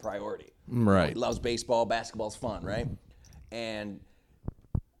it wasn't a priority. Right. He loves baseball. Basketball's fun, right? And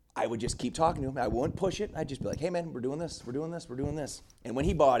I would just keep talking to him. I wouldn't push it. I'd just be like, hey, man, we're doing this. We're doing this. We're doing this. And when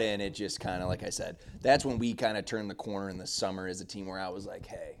he bought in, it just kind of, like I said, that's when we kind of turned the corner in the summer as a team where I was like,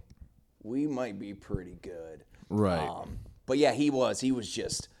 hey, we might be pretty good. Right. But, yeah, he was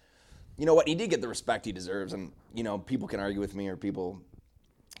just, you know what? He did get the respect he deserves. And, people can argue with me or people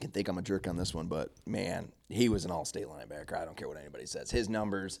can think I'm a jerk on this one, but, man, he was an all-state linebacker. I don't care what anybody says. His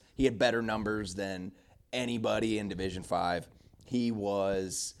numbers, he had better numbers than anybody in Division V. He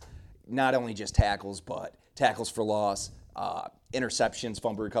was not only just tackles, but tackles for loss, interceptions,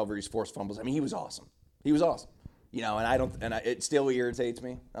 fumble recoveries, forced fumbles. I mean, he was awesome. He was awesome. You know, and it still irritates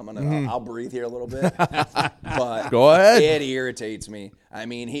me. I'll breathe here a little bit, but go ahead. It irritates me. I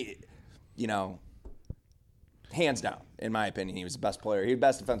mean, hands down, in my opinion, he was the best player. He was the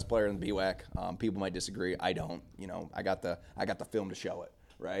best defensive player in the BWAC. People might disagree. I don't. You know, I got the film to show it,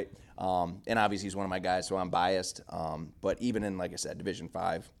 right? And obviously he's one of my guys, so I'm biased. But even in, like I said, Division V,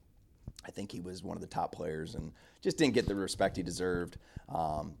 I think he was one of the top players and just didn't get the respect he deserved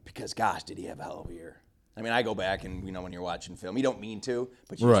because, gosh, did he have a hell of a year. I mean, I go back and, you know, when you're watching film, you don't mean to,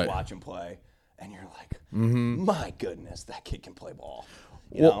 but you just watch him play, and you're like, my goodness, that kid can play ball.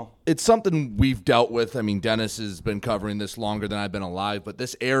 You know? It's something we've dealt with. I mean, Dennis has been covering this longer than I've been alive, but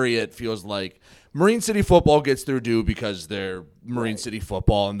this area, it feels like Marine City football gets their due because they're Marine City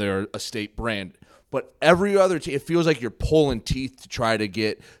football and they're a state brand. But every other team, it feels like you're pulling teeth to try to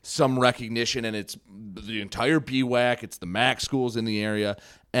get some recognition, and it's the entire BWAC, it's the MAC schools in the area,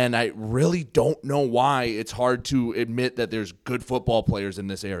 and I really don't know why it's hard to admit that there's good football players in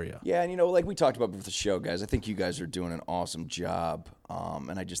this area. Yeah, and, you know, like we talked about with the show, guys, I think you guys are doing an awesome job,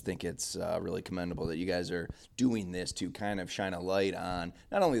 and I just think it's really commendable that you guys are doing this to kind of shine a light on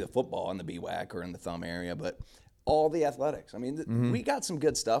not only the football in the BWAC or in the Thumb area, but all the athletics. I mean, we got some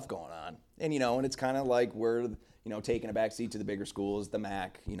good stuff going on. And, you know, and it's kind of like we're, you know, taking a back seat to the bigger schools, the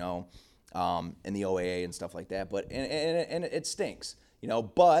MAC, you know, and the OAA and stuff like that. But, and it stinks, you know,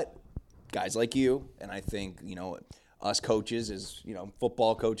 but guys like you, and I think, you know, us coaches is, you know,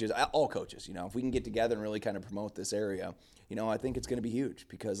 football coaches, all coaches, you know, if we can get together and really kind of promote this area, you know, I think it's going to be huge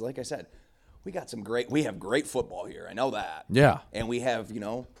because, like I said, we have great football here. I know that. Yeah. And we have, you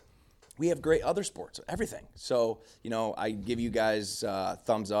know, we have great other sports, everything. So, you know, I give you guys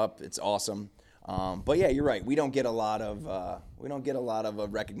thumbs up. It's awesome. But yeah, you're right. We don't get a lot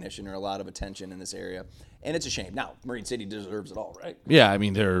of recognition or a lot of attention in this area, and it's a shame. Now, Marine City deserves it all, right? Yeah, I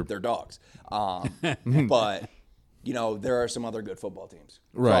mean they're dogs. But you know, there are some other good football teams.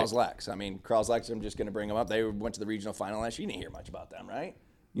 Right. Croslex. I mean, Croslex. I'm just going to bring them up. They went to the regional final last year. You didn't hear much about them, right?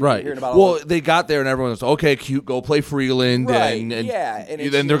 Right. Well, they got there and everyone was, okay, cute, go play Freeland. Right. And yeah.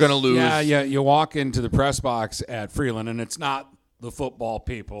 And then they're going to lose. Yeah, you walk into the press box at Freeland, and it's not the football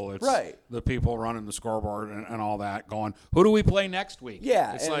people. It's the people running the scoreboard and all that going, who do we play next week?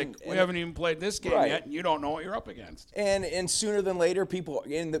 Yeah. It's like, we haven't even played this game yet, and you don't know what you're up against. And sooner than later, people,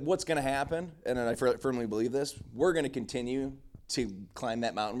 and what's going to happen, and I firmly believe this, we're going to continue to climb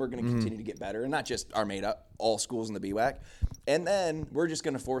that mountain. We're going to continue to get better, and not just Armada, all schools in the BWAC. And then we're just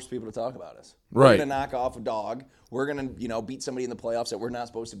going to force people to talk about us. We're going to knock off a dog. We're going to, you know, beat somebody in the playoffs that we're not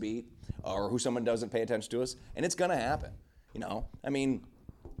supposed to beat, or who someone doesn't pay attention to us, and it's going to happen. You know, I mean,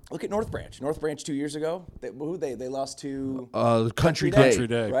 look at North Branch. North Branch 2 years ago, they lost to Country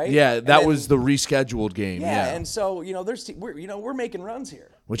Day, right? Yeah, that was the rescheduled game. Yeah, and so you know, we're making runs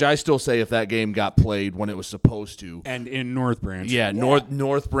here. Which I still say, if that game got played when it was supposed to, and in North Branch,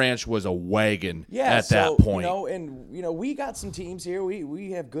 North Branch was a wagon at that point. You know, and you know, we got some teams here.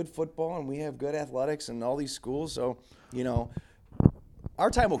 We have good football and we have good athletics in all these schools. So you know, our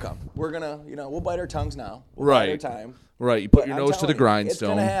time will come. We're gonna, you know, we'll bite our tongues now. We'll bite our time. Right, you put your nose to the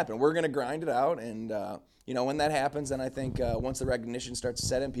grindstone. It's gonna happen. We're gonna grind it out, and you know, when that happens, then I think once the recognition starts to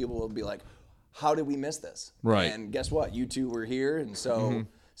set in, people will be like, "How did we miss this?" Right. And guess what? You two were here, and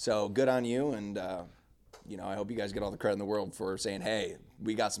so good on you. And you know, I hope you guys get all the credit in the world for saying, "Hey,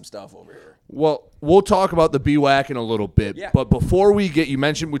 we got some stuff over here." Well, we'll talk about the BWAC in a little bit, Yeah. but before we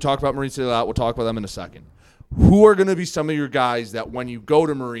mentioned we talked about Marine City a lot. We'll talk about them in a second. Who are going to be some of your guys that when you go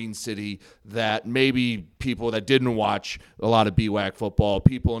to Marine City that maybe people that didn't watch a lot of BWAC football,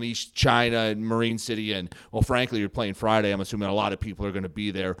 people in East China and Marine City, and, well, frankly, you're playing Friday. I'm assuming a lot of people are going to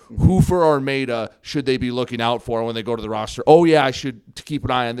be there. Who for Armada should they be looking out for when they go to the roster? Oh, yeah, I should keep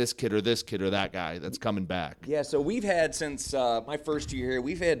an eye on this kid or that guy that's coming back. Yeah, so we've had since my first year here,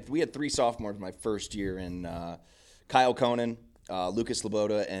 we had 3 sophomores my first year in Kyle Conan, Lucas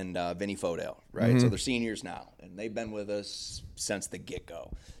Laboda, and Vinny Fodale, right? So they're seniors now, and they've been with us since the get-go.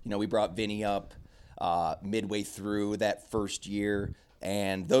 You know, we brought Vinny up midway through that first year,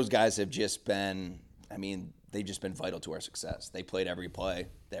 and those guys have just been, I mean, they've just been vital to our success. They played every play.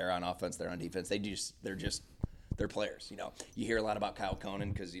 They're on offense, they're on defense. They're players. You know, you hear a lot about Kyle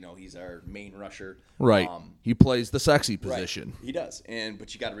Conan because, you know, he's our main rusher. Right. He plays the sexy position. Right. He does.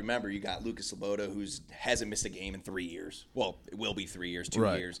 But you got to remember, you got Lucas Laboda, who hasn't missed a game in 3 years. Well, it will be 3 years, 2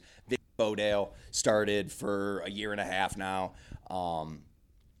 years. Vic Bodale started for a year and a half now.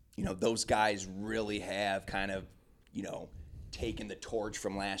 You know, those guys really have kind of, you know, taken the torch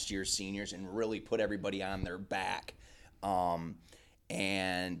from last year's seniors and really put everybody on their back.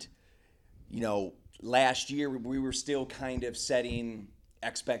 And, you know, last year we were still kind of setting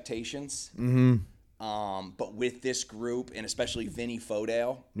expectations. But with this group, and especially Vinny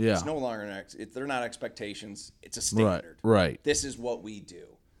Fodale, it's no longer they're not expectations. It's a standard. Right. This is what we do.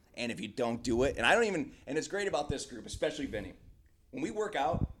 And if you don't do it, and it's great about this group, especially Vinny. When we work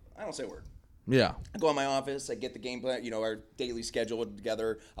out, I don't say a word. Yeah. I go in my office, I get the game plan, our daily schedule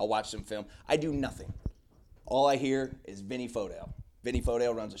together, I'll watch some film. I do nothing. All I hear is Vinny Fodale. Vinny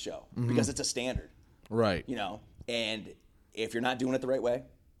Fodale runs a show because it's a standard. Right. And if you're not doing it the right way,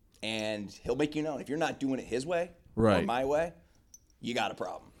 and he'll make you know, if you're not doing it his way or my way, you got a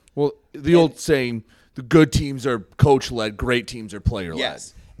problem. Well, the old saying, the good teams are coach-led, great teams are player-led.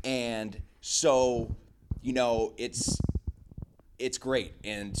 Yes. And so, it's great.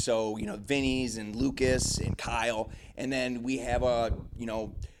 And so, Vinny's and Lucas and Kyle. And then we have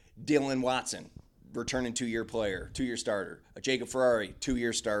Dylan Watson, returning 2-year player, 2-year starter. Jacob Ferrari,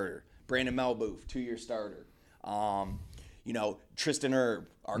 2-year starter. Brandon Melbooth, 2-year starter. Tristan Erb,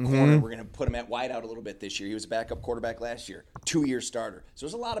 our corner, we're going to put him at wideout a little bit this year. He was a backup quarterback last year, 2-year starter. So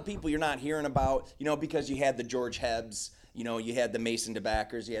there's a lot of people you're not hearing about, because you had the George Hebbs, you had the Mason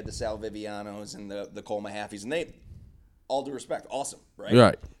DeBackers, you had the Sal Vivianos and the Cole Mahaffeys, and they, all due respect, awesome, right?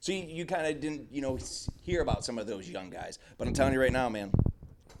 Right. So you kind of didn't, hear about some of those young guys. But I'm telling you right now, man,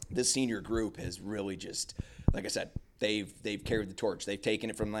 this senior group has really just, like I said, they've carried the torch. They've taken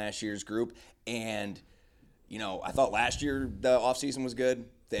it from last year's group, and I thought last year the offseason was good.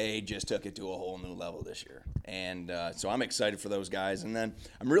 They just took it to a whole new level this year. And so I'm excited for those guys. And then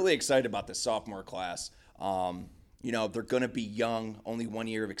I'm really excited about the sophomore class. They're going to be young, only 1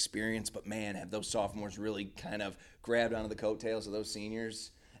 year of experience, but man, have those sophomores really kind of grabbed onto the coattails of those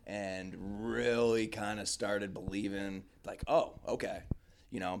seniors and really kind of started believing like, oh, okay.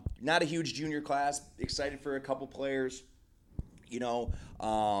 Not a huge junior class, excited for a couple players,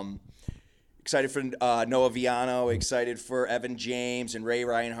 excited for Noah Viano, excited for Evan James and Ray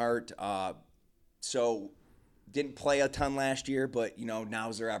Reinhart. So didn't play a ton last year, but,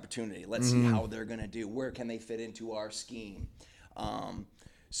 now's their opportunity. Let's see how they're going to do. Where can they fit into our scheme?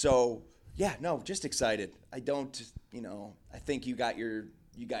 Just excited. I think you got your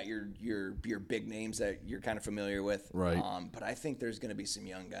big names that you're kind of familiar with. Right. But I think there's going to be some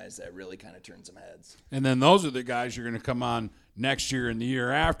young guys that really kind of turn some heads. And then those are the guys you're going to come on next year and the year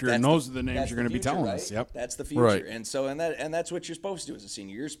after, and those are the names you're going to be telling us. Yep. That's the future. Right. And so and that's what you're supposed to do as a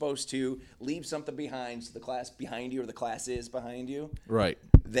senior. You're supposed to leave something behind so the class behind you or the class is behind you. Right.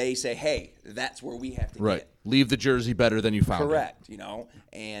 They say, hey, that's where we have to Right. get. Leave the jersey better than you found Correct,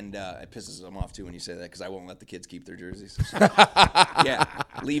 and it pisses them off too when you say that because I won't let the kids keep their jerseys. Yeah,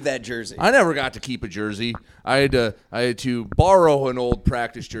 leave that jersey. I never got to keep a jersey. I had to borrow an old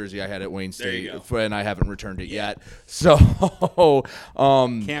practice jersey I had at Wayne State, and I haven't returned it yet. So,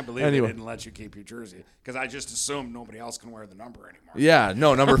 can't believe they didn't let you keep your jersey because I just assumed nobody else can wear the number anymore. Yeah,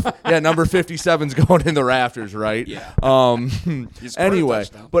 no number 57's going in the rafters, right? Yeah. Anyway,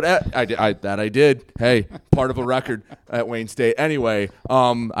 but I did. Hey, part of a record at Wayne State. Anyway,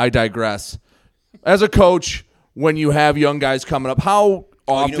 I digress. As a coach, when you have young guys coming up, how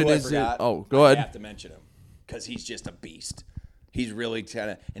often is it? Oh, go ahead. I have to mention him because he's just a beast. He's really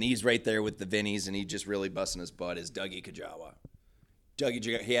and he's right there with the Vinnies, and he's just really busting his butt. Is Dougie Kajawa.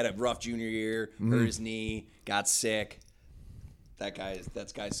 He had a rough junior year, hurt his knee, got sick.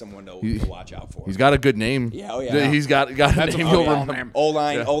 That's someone to watch out for. He's got a good name. Yeah, oh yeah. He's got a name you'll remember.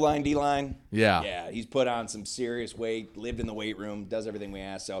 O-line, D-line. Yeah. Yeah, he's put on some serious weight, lived in the weight room, does everything we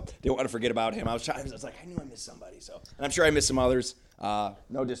ask. So don't want to forget about him. I was like, I knew I missed somebody. So, and I'm sure I missed some others.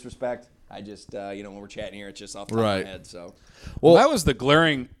 No disrespect. I just, when we're chatting here, it's just off the top of my head. So, well, that was the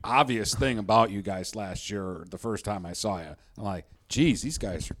glaring, obvious thing about you guys last year, or the first time I saw you. I'm like, geez, these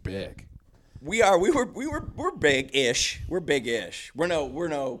guys are big. We're big-ish. We're big-ish. We're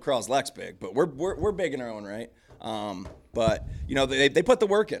no Carl's Lex big, but we're big in our own right. But they put the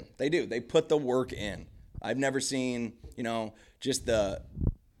work in. They do. They put the work in. I've never seen just the.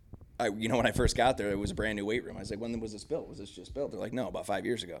 When I first got there, it was a brand new weight room. I was like, when was this built? Was this just built? They're like, no, about 5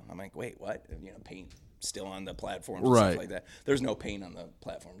 years ago. I'm like, wait, what? Paint still on the platforms and stuff like that. There's no paint on the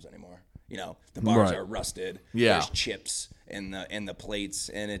platforms anymore. The bars are rusted. Yeah. There's chips in the plates,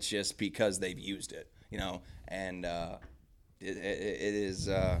 and it's just because they've used it. And it is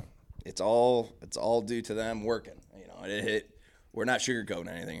it's all due to them working. We're not sugarcoating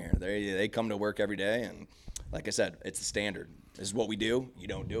anything here. They come to work every day, and like I said, it's the standard. This is what we do. You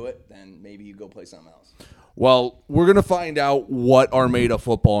don't do it, then maybe you go play something else. Well, we're going to find out what Armada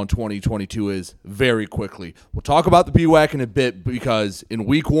football in 2022 is very quickly. We'll talk about the BWAC in a bit because in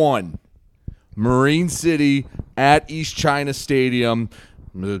week 1, Marine City at East China Stadium,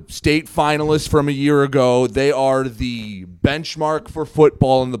 The state finalists from a year ago. They are the benchmark for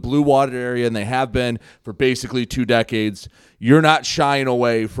football in the Blue Water area, and they have been for basically 2 decades. You're not shying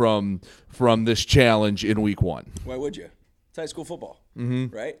away from this challenge in week 1. Why would you? It's high school football,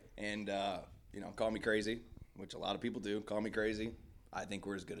 right? And, call me crazy, which a lot of people do. Call me crazy. I think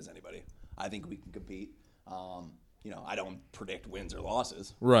we're as good as anybody. I think we can compete. I don't predict wins or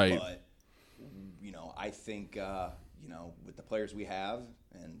losses. Right. But, I think, with the players we have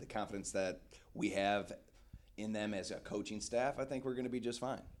and the confidence that we have in them as a coaching staff, I think we're going to be just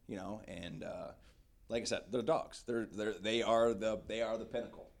fine. And like I said, they're dogs. They are the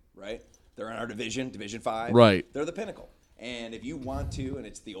pinnacle, right? They're in our division, Division 5. Right. They're the pinnacle. And if you want to, and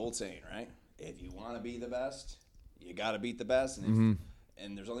it's the old saying, right? If you want to be the best, you got to beat the best. And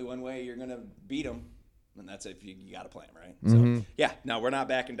and there's only one way you're going to beat them, and that's if you got to play them, right? So, we're not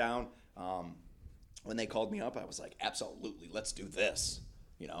backing down. When they called me up, I was like, absolutely, let's do this.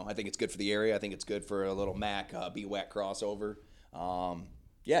 I think it's good for the area. I think it's good for a little MAC BWAC crossover.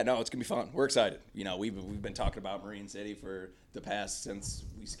 It's going to be fun. We're excited. We've been talking about Marine City for the past since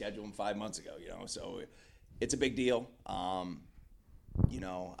we scheduled them 5 months ago, so it's a big deal. I'm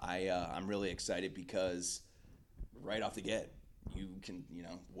really excited because right off the get, you can,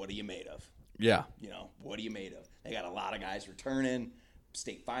 what are you made of? Yeah. What are you made of? They got a lot of guys returning.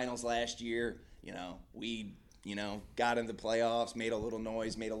 State finals last year. We, got into the playoffs, made a little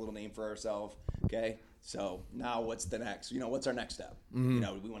noise, made a little name for ourselves. Okay. So now what's the next? What's our next step? We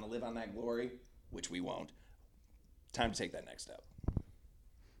want to live on that glory, which we won't. Time to take that next step.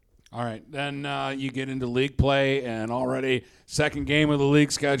 All right. Then you get into league play, and already second game of the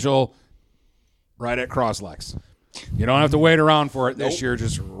league schedule right at Croslex. You don't have to wait around for it this year,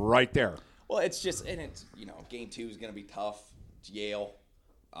 just right there. Well, it's just, and it's, game 2 is going to be tough. It's Yale.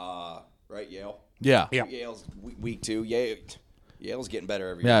 Right, Yale? Yeah. Yale's week 2. Yale's getting better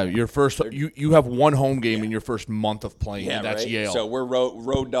every year. year. Your first you have one home game in your first month of playing, and that's right? Yale. So we're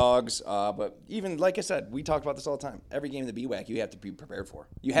road dogs, but even like I said, we talk about this all the time. Every game in the BWAC, you have to be prepared for.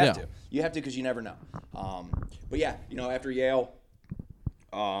 You have to. You have to because you never know. But after Yale,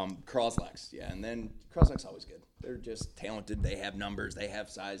 Croslex, and then Croslex always good. They're just talented. They have numbers. They have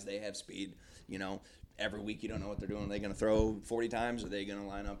size. They have speed. Every week you don't know what they're doing. Are they going to throw 40 times? Are they going to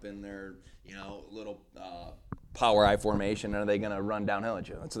line up in their, little power I formation? Are they going to run downhill at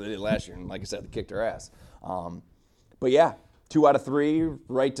you? That's what they did last year. And like I said, they kicked their ass. 2 out of 3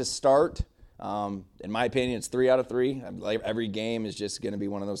 right to start. In my opinion, it's 3 out of 3. Every game is just going to be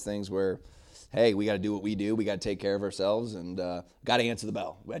one of those things where, hey, we got to do what we do. We got to take care of ourselves and got to answer the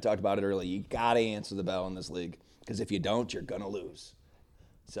bell. I talked about it earlier. You got to answer the bell in this league because if you don't, you're going to lose.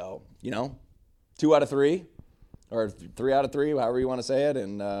 So, 2 out of 3 or 3 out of 3, however you want to say it.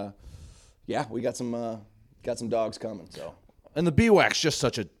 And, we got some dogs coming. So. And the BWAC's just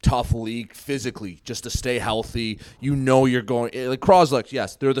such a tough league physically, just to stay healthy. You're going like Croslex.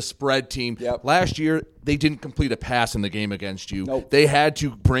 Yes, they're the spread team. Yep. Last year they didn't complete a pass in the game against you. Nope. They had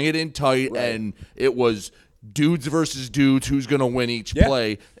to bring it in tight, and it was dudes versus dudes. Who's going to win each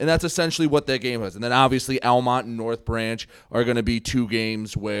play? And that's essentially what that game was. And then obviously Almont and North Branch are going to be 2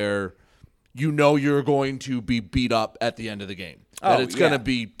 games where you're going to be beat up at the end of the game. It's going to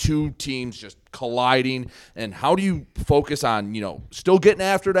be 2 teams just colliding. And how do you focus on, still getting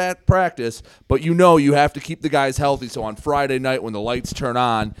after that practice, but you have to keep the guys healthy. So on Friday night when the lights turn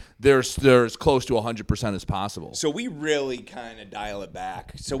on, they're as close to 100% as possible. So we really kind of dial it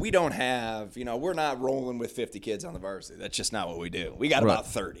back. So we don't have, we're not rolling with 50 kids on the varsity. That's just not what we do. We got about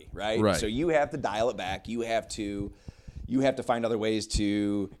 30, right? So you have to dial it back. You have to find other ways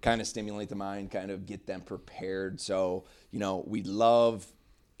to kind of stimulate the mind, kind of get them prepared. So, we love,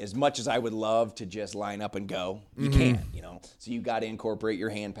 as much as I would love to just line up and go, you can't, So you got to incorporate your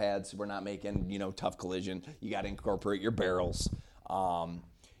hand pads. We're not making, tough collision. You got to incorporate your barrels.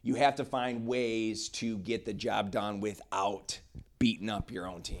 You have to find ways to get the job done without beating up your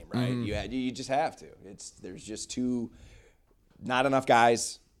own team, right? You just have to. There's just not enough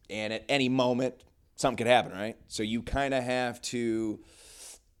guys, and at any moment, something could happen, right? So you kind of have to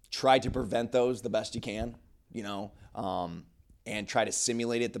try to prevent those the best you can, and try to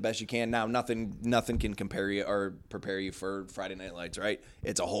simulate it the best you can. Now, nothing can compare you or prepare you for Friday Night Lights, right?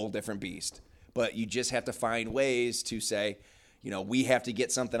 It's a whole different beast. But you just have to find ways to say, we have to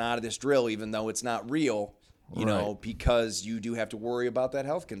get something out of this drill, even though it's not real, because you do have to worry about that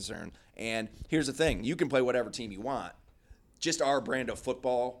health concern. And here's the thing. You can play whatever team you want. Just our brand of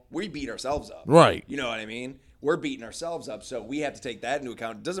football, we beat ourselves up. Right. You know what I mean? We're beating ourselves up, so we have to take that into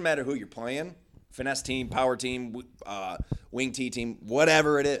account. It doesn't matter who you're playing. finesse team, power team, wing T team,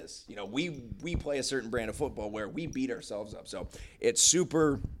 whatever it is. You know, we play a certain brand of football where we beat ourselves up. So it's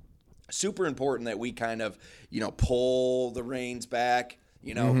super important that we kind of, you know, pull the reins back,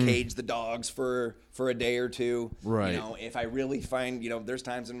 you know, cage the dogs for a day or two. Right. You know, if I really find, you know, there's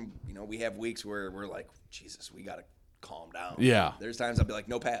times in, you know, we have weeks where we're like, Jesus, we got to calm down. Yeah. There's times I'll be like,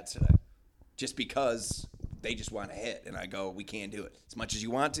 no pads today, just because they just want to hit. And I go, we can't do it. As much as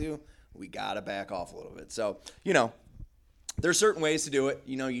you want to, we got to back off a little bit. So, you know, there's certain ways to do it.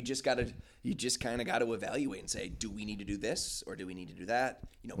 You know, you just kind of got to evaluate and say, do we need to do this or do we need to do that?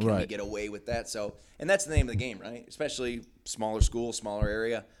 You know, can we get away with that? So, and that's the name of the game, right? Especially smaller school, smaller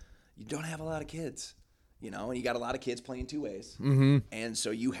area. You don't have a lot of kids, you know, and you got a lot of kids playing two ways. And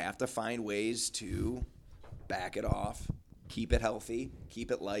so you have to find ways to back it off, keep it healthy,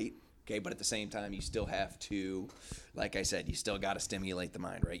 keep it light. Okay, but at the same time, you still have to, like I said, you still got to stimulate the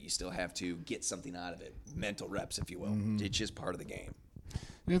mind, right? You still have to get something out of it, mental reps, if you will. It's just part of the game.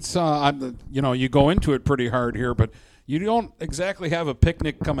 It's you know, you go into it pretty hard here, but you don't exactly have a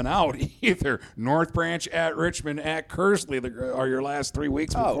picnic coming out either. North Branch at Richmond at Kearsley are your last 3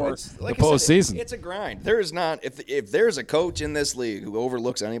 weeks before the postseason. It's a grind. There is not if there's a coach in this league who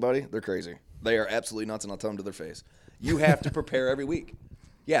overlooks anybody, they're crazy. They are absolutely nuts, and I'll tell them to their face. You have to prepare every week.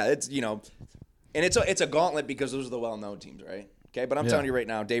 Yeah, it's, you know, and it's a gauntlet because those are the well-known teams, right? Okay, but I'm telling you right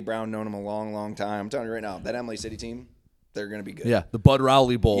now, Dave Brown, known him a long, long time. I'm telling you right now, that Emily City team, they're going to be good. Yeah, the Bud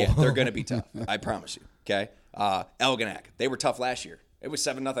Rowley Bowl. Yeah, they're going to be tough. I promise you. Okay, Elginak, they were tough last year. It was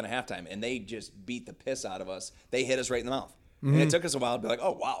 7-0 at halftime, and they just beat the piss out of us. They hit us right in the mouth, and it took us a while to be like,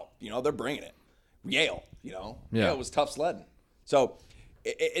 oh wow, you know, they're bringing it. Yale, you know, Yale was tough sledding. So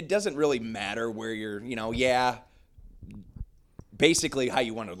it doesn't really matter where you're, you know, basically how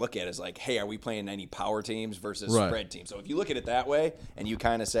you want to look at it is like, hey, are we playing any power teams versus spread teams? So if you look at it that way and you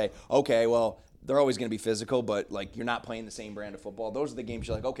kind of say, okay, well, they're always going to be physical, but like you're not playing the same brand of football. Those are the games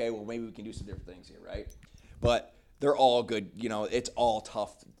you're like, okay, well, maybe we can do some different things here, right? But they're all good. You know, it's all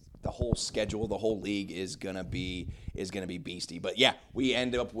tough. The whole schedule, the whole league is gonna be beastie. But yeah, we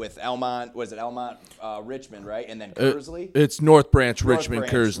end up with Elmont. Was it Elmont, Richmond, right? And then Kearsley. It's North Branch, Richmond,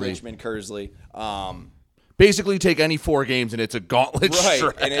 Kearsley. Richmond, Kearsley. Basically, take any 4 games and it's a gauntlet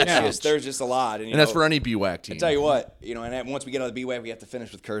stretch. And it's there's just a lot. And that's for any BWAC team. I tell you what, you know, and once we get out of the BWAC, we have to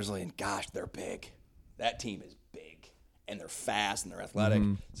finish with Kearsley, and gosh, they're big. That team is big, and they're fast and they're athletic.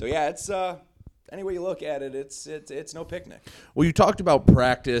 So yeah, it's any way you look at it, it's no picnic. Well, you talked about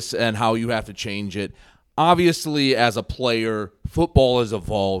practice and how you have to change it. Obviously, as a player, football has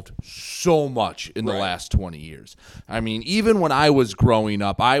evolved so much in the last 20 years. I mean, even when I was growing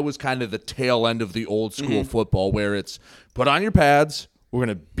up, I was kind of the tail end of the old school football where it's put on your pads, we're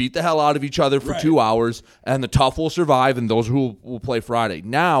going to beat the hell out of each other for 2 hours, and the tough will survive, and those who will play Friday.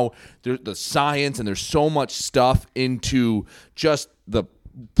 Now, the science, and there's so much stuff into just the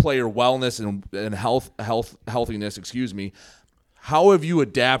player wellness and healthiness, How have you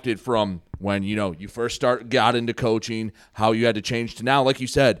adapted from when, you know, you first got into coaching, how you had to change to now? Like you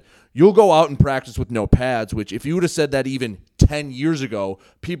said, you'll go out and practice with no pads, which if you would have said that even 10 years ago,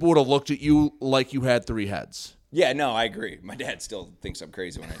 people would have looked at you like you had 3 heads. Yeah, no, I agree. My dad still thinks I'm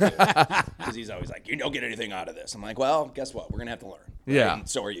crazy when I do it because he's always like, you don't get anything out of this. I'm like, well, guess what? We're going to have to learn. Right? Yeah. And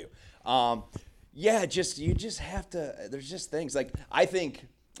so are you. You just have to – there's just things. Like I think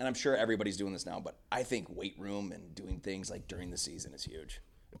 – and I'm sure everybody's doing this now, but I think weight room and doing things like during the season is huge.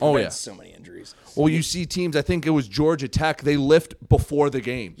 It prevents so many injuries. Well, you see teams, I think it was Georgia Tech, they lift before the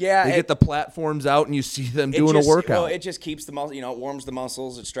game. Yeah. They get the platforms out and you see them doing a workout. Well, it just keeps the muscle, you know, it warms the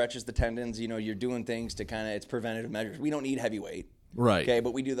muscles, it stretches the tendons, you know, you're doing things to kind of, it's preventative measures. We don't need heavy weight. Right. Okay,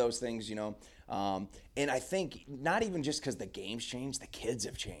 but we do those things, you know. And I think not even just because the game's changed, the kids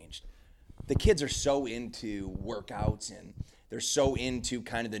have changed. The kids are so into workouts and they're so into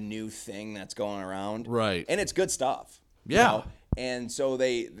kind of the new thing that's going around. Right. And it's good stuff. Yeah. You know? And so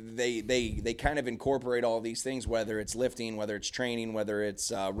they kind of incorporate all these things, whether it's lifting, whether it's training, whether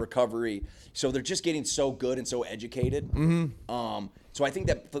it's recovery. So they're just getting so good and so educated. So I think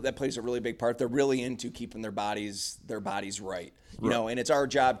that plays a really big part. They're really into keeping their bodies right. You know, and it's our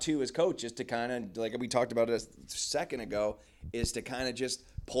job too as coaches to kind of, like we talked about a second ago, is to kind of just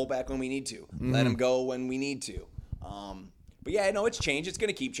pull back when we need to, let them go when we need to. But yeah, no, it's changed. It's going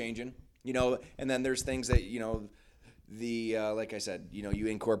to keep changing, you know. And then there's things that, you know, like I said, you know, you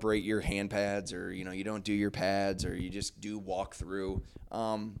incorporate your hand pads, or you know, you don't do your pads, or you just do walk through.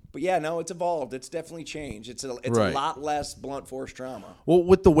 But yeah, no, it's evolved. It's definitely changed. It's a lot less blunt force trauma. Well,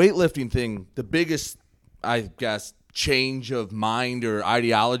 with the weightlifting thing, the biggest I guess, change of mind or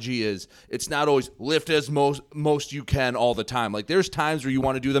ideology is it's not always lift as most you can all the time. Like there's times where you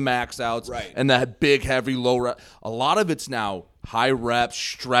want to do the max outs and that big, heavy, low rep. A lot of it's now high reps,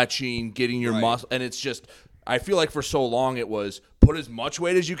 stretching, getting your muscle, and it's just, I feel like for so long it was put as much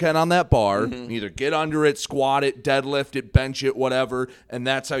weight as you can on that bar, either get under it, squat it, deadlift it, bench it, whatever, and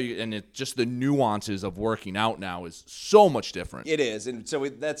that's how you, and it's just the nuances of working out now is so much different. It is, and so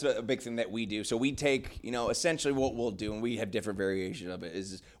that's a big thing that we do. So we take, essentially what we'll do, and we have different variations of it,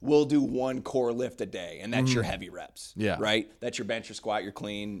 is we'll do one core lift a day, and that's your heavy reps, right? That's your bench, your squat, your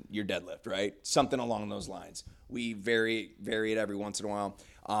clean, your deadlift, right? Something along those lines. We vary it every once in a while.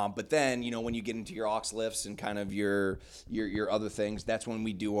 But then, when you get into your aux lifts and kind of your other things, that's when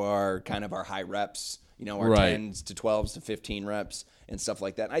we do our kind of our high reps, our 10s to 12s to 15 reps and stuff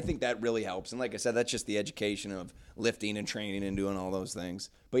like that. And I think that really helps. And like I said, that's just the education of lifting and training and doing all those things.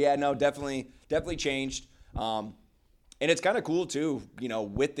 But yeah, no, definitely changed. And it's kind of cool too,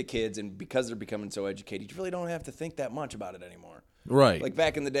 with the kids, and because they're becoming so educated, you really don't have to think that much about it anymore. Right. Like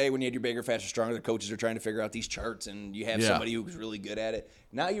back in the day when you had your bigger, faster, stronger, the coaches are trying to figure out these charts and you have somebody who's really good at it.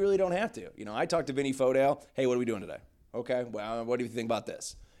 Now you really don't have to. I talked to Vinny Fodale. Hey, what are we doing today? Okay, well, what do you think about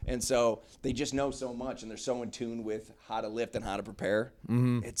this? And so they just know so much, and they're so in tune with how to lift and how to prepare.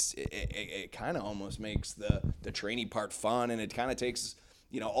 It kind of almost makes the training part fun, and it kind of takes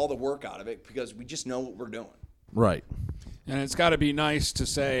all the work out of it because we just know what we're doing. Right. And it's got to be nice to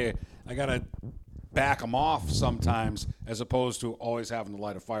say, I got to back them off sometimes as opposed to always having to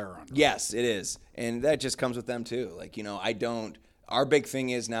light a fire on them. Yes, it is. And that just comes with them too. Like, our big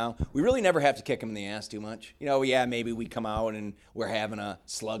thing is now we really never have to kick them in the ass too much. Maybe we come out and we're having a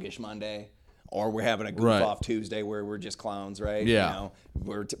sluggish Monday or we're having a goof off Tuesday where we're just clowns, right? Yeah.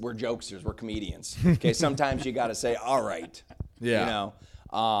 We're jokesters, we're comedians. Okay, sometimes you got to say, all right. Yeah.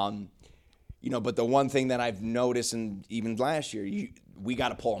 But the one thing that I've noticed, and even last year, we got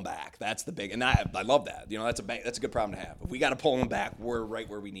to pull them back. That's the big, and I love that. That's a good problem to have. If we got to pull them back, we're right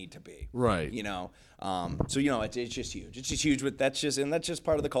where we need to be. Right. It's just huge. It's just huge. But that's just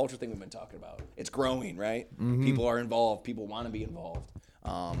part of the culture thing we've been talking about. It's growing, right? People are involved. People want to be involved.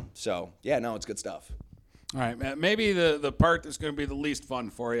 It's good stuff. All right, maybe the part that's going to be the least fun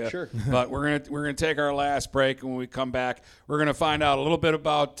for you. Sure. But we're gonna take our last break, and when we come back, we're gonna find out a little bit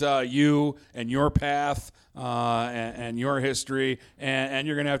about you and your path and your history, and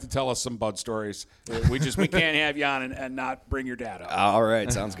you're gonna have to tell us some Bud stories. We can't have you on and not bring your dad up. All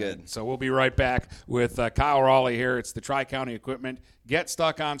right, sounds good. So we'll be right back with Kyle Raleigh here. It's the Tri-County Equipment Get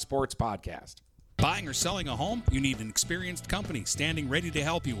Stuck on Sports podcast. Buying or selling a home? You need an experienced company standing ready to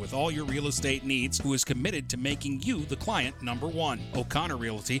help you with all your real estate needs, who is committed to making you the client number one. O'Connor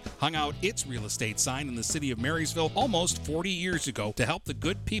Realty hung out its real estate sign in the city of Marysville almost 40 years ago to help the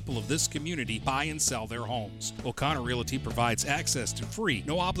good people of this community buy and sell their homes. O'Connor Realty provides access to free,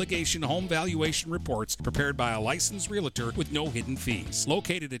 no-obligation home valuation reports prepared by a licensed realtor with no hidden fees.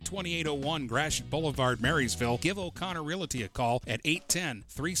 Located at 2801 Gratiot Boulevard, Marysville, give O'Connor Realty a call at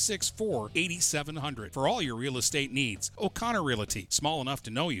 810-364-8700 for all your real estate needs. O'Connor Realty, small enough to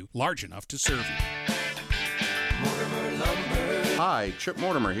know you, large enough to serve you. Hi, Chip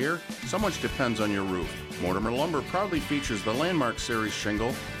Mortimer here. So much depends on your roof. Mortimer Lumber proudly features the Landmark Series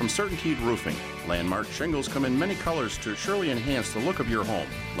shingle from Certainteed Roofing. Landmark shingles come in many colors to surely enhance the look of your home.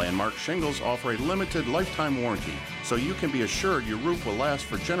 Landmark shingles offer a limited lifetime warranty, so you can be assured your roof will last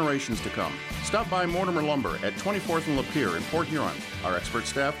for generations to come. Stop by Mortimer Lumber at 24th and Lapeer in Port Huron. Our expert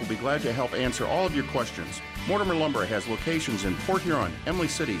staff will be glad to help answer all of your questions. Mortimer Lumber has locations in Port Huron, Emily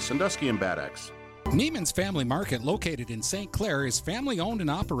City, Sandusky, and Bad Axe. Neiman's Family Market, located in St. Clair, is family-owned and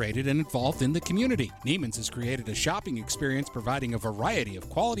operated and involved in the community. Neiman's has created a shopping experience providing a variety of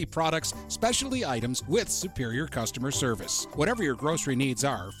quality products, specialty items with superior customer service. Whatever your grocery needs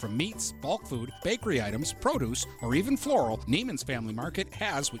are, from meats, bulk food, bakery items, produce, or even floral, Neiman's Family Market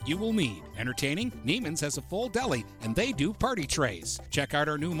has what you will need. Entertaining? Neiman's has a full deli, and they do party trays. Check out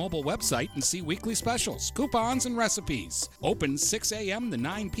our new mobile website and see weekly specials, coupons, and recipes. Open 6 a.m. to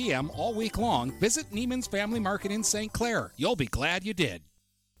 9 p.m. all week long. Visit Neiman's Family Market in St. Clair. You'll be glad you did.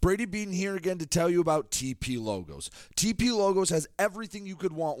 Brady Beaton here again to tell you about TP Logos. TP Logos has everything you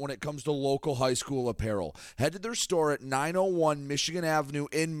could want when it comes to local high school apparel. Head to their store at 901 Michigan Avenue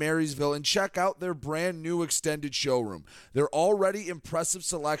in Marysville and check out their brand new extended showroom. Their already impressive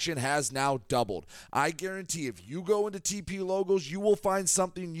selection has now doubled. I guarantee if you go into TP Logos, you will find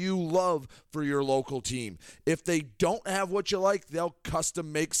something you love for your local team. If they don't have what you like, they'll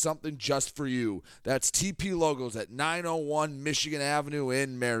custom make something just for you. That's TP Logos at 901 Michigan Avenue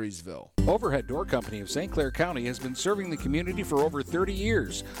in Marysville. Overhead Door Company of St. Clair County has been serving the community for over 30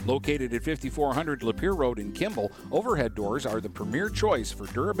 years. Located at 5400 Lapeer Road in Kimball, Overhead Doors are the premier choice for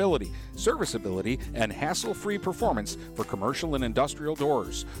durability, serviceability, and hassle-free performance for commercial and industrial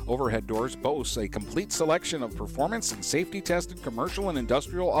doors. Overhead Doors boasts a complete selection of performance and safety-tested commercial and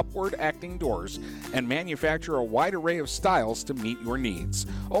industrial upward-acting doors and manufacture a wide array of styles to meet your needs.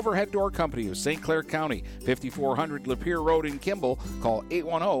 Overhead Door Company of St. Clair County, 5400 Lapeer Road in Kimball. Call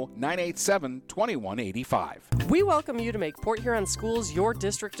 810-987-2185. We welcome you to make Port Huron Schools your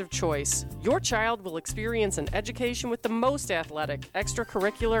district of choice. Your child will experience an education with the most athletic,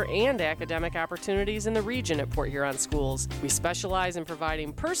 extracurricular, and academic opportunities in the region at Port Huron Schools. We specialize in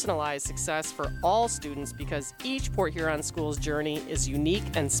providing personalized success for all students because each Port Huron Schools journey is unique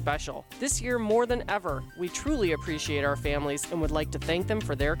and special. This year, more than ever, we truly appreciate our families and would like to thank them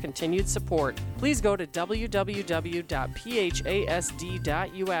for their continued support. Please go to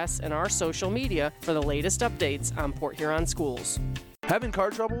www.phasd.us and our social media for the latest updates on Port Huron Schools. Having car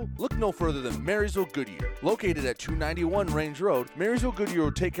trouble? Look no further than Marysville Goodyear. Located at 291 Range Road, Marysville Goodyear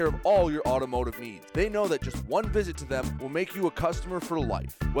will take care of all your automotive needs. They know that just one visit to them will make you a customer for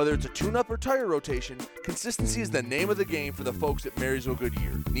life. Whether it's a tune-up or tire rotation, consistency is the name of the game for the folks at Marysville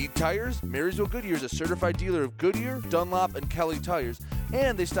Goodyear. Need tires? Marysville Goodyear is a certified dealer of Goodyear, Dunlop, and Kelly tires,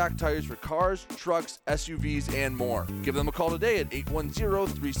 and they stock tires for cars, trucks, SUVs, and more. Give them a call today at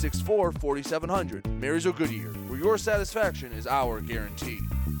 810-364-4700. Marysville Goodyear, where your satisfaction is our guarantee.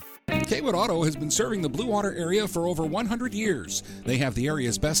 Kaywood Auto has been serving the Blue Water area for over 100 years. They have the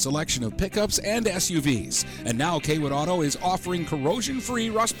area's best selection of pickups and SUVs. And now Kaywood Auto is offering corrosion-free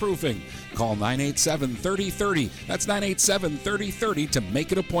rust proofing. Call 987-3030. That's 987-3030 to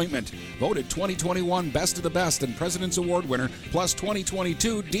make an appointment. Voted 2021 Best of the Best and President's Award winner, plus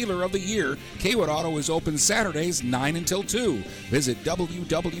 2022 Dealer of the Year. Kaywood Auto is open Saturdays 9 until 2. Visit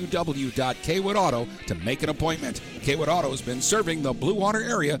www.kaywoodauto to make an appointment. Kaywood Auto has been serving the Blue Water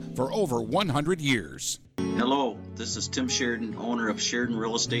area for over 100 years. Hello, this is Tim Sheridan, owner of Sheridan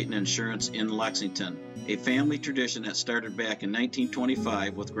Real Estate and Insurance in Lexington, a family tradition that started back in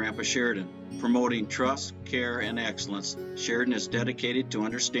 1925 with Grandpa Sheridan. Promoting trust, care, and excellence, Sheridan is dedicated to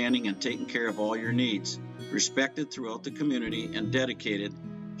understanding and taking care of all your needs. Respected throughout the community and dedicated,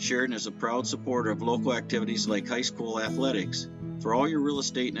 Sheridan is a proud supporter of local activities like high school athletics. For all your real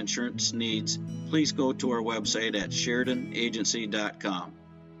estate and insurance needs, please go to our website at SheridanAgency.com.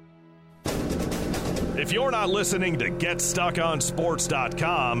 If you're not listening to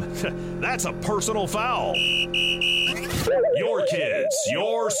GetStuckOnSports.com, that's a personal foul. Your kids,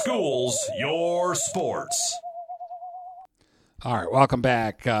 your schools, your sports. All right, welcome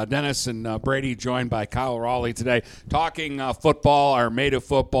back. Dennis and Brady joined by Kyle Raleigh today, talking football, Armada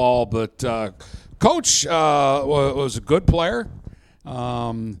football. But Coach was a good player.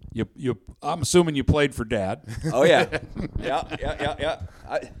 I'm assuming you played for Dad. Oh yeah, yeah.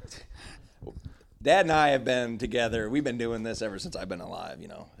 Dad and I have been together. We've been doing this ever since I've been alive. You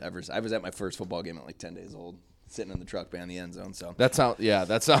know, I was at my first football game at like 10 days old, sitting in the truck behind the end zone. So that sounds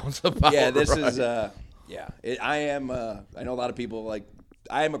about this right. is I know a lot of people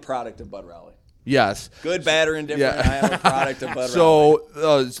I am a product of Bud Raleigh. Yes. Good, bad, or indifferent. Yeah. I am a product of Bud Raleigh. So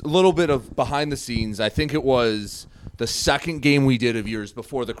a little bit of behind the scenes. I think it was the second game we did of yours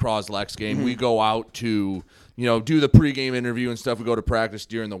before the Croslex game. Mm-hmm. We go out to do the pregame interview and stuff. We go to practice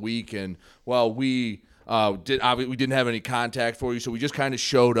during the week, and we didn't have any contact for you, so we just kind of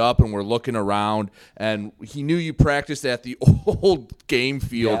showed up and we're looking around. And he knew you practiced at the old game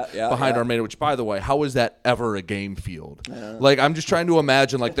field behind Armada. Which, by the way, how is that ever a game field? I'm just trying to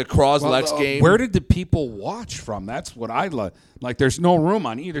imagine the Croslex game. Where did the people watch from? That's what I love. There's no room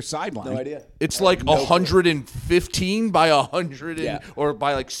on either sideline. No idea. It's 115 by 100 or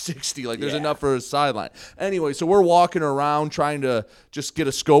by 60. There's enough for a sideline. Anyway, so we're walking around trying to just get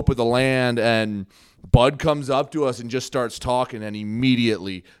a scope of the land, and Bud comes up to us and just starts talking, and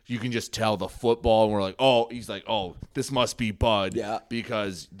immediately you can just tell the football, and we're like, oh, he's like, oh, this must be Bud,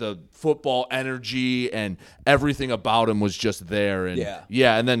 because the football energy and everything about him was just there, and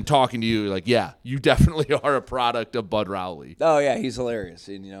and then talking to you, you definitely are a product of Bud Raleigh. Oh yeah, he's hilarious,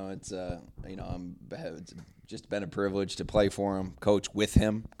 and it's it's just been a privilege to play for him, coach with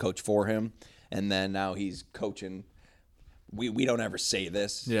him, coach for him, and then now he's coaching. We don't ever say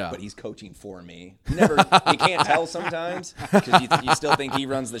this, but he's coaching for me. You can't tell sometimes because you still think he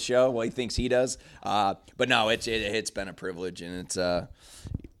runs the show. Well, he thinks he does. But no, it's been a privilege, and it's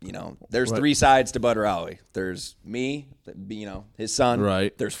there's three sides to Bud Raleigh. There's me, his son.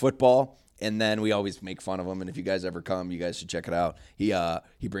 Right. There's football, And then we always make fun of him. And if you guys ever come, you guys should check it out. He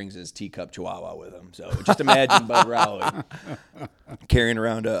brings his teacup chihuahua with him. So just imagine Bud Rowley carrying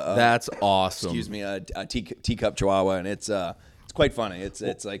around That's awesome. Excuse me, a teacup chihuahua, and it's quite funny.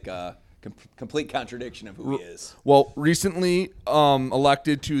 It's like a complete contradiction of who he is. Well, recently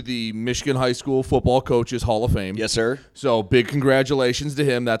elected to the Michigan High School Football Coaches Hall of Fame. Yes, sir. So big congratulations to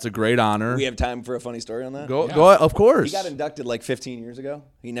him. That's a great honor. We have time for a funny story on that? Go ahead, of course. He got inducted like 15 years ago.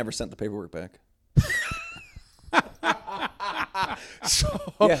 He never sent the paperwork back.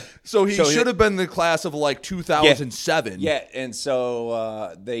 So he should have been the class of like 2007. Yeah, and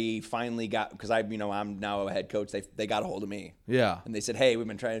so they finally got, because I'm now a head coach. They got a hold of me. Yeah, and they said, "Hey, we've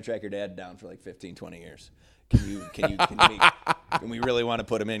been trying to track your dad down for like 15, 20 years. Can we really want to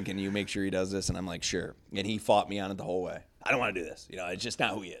put him in? Can you make sure he does this?" And I'm like, "Sure." And he fought me on it the whole way. I don't want to do this. It's just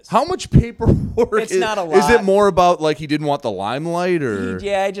not who he is. How much paperwork? It's not a lot. Is it more about like he didn't want the limelight, or?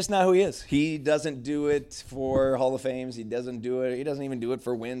 Just not who he is. He doesn't do it for Hall of Fames. He doesn't do it. He doesn't even do it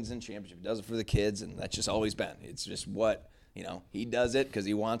for wins and championships. He does it for the kids, and that's just always been. It's just what he does it because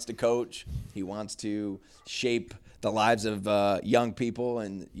he wants to coach. He wants to shape the lives of young people,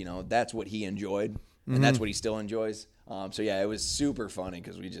 and that's what he enjoyed, and that's what he still enjoys. It was super funny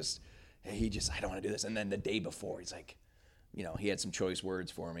because I don't want to do this, and then the day before he's like, he had some choice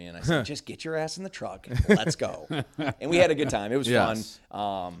words for me, and I said, just get your ass in the truck. Let's go. And we had a good time. It was fun.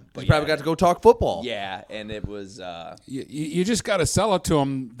 But you probably got to go talk football. Yeah, and it was. You just got to sell it to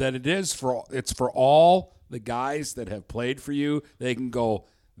them that it's for all the guys that have played for you. They can go,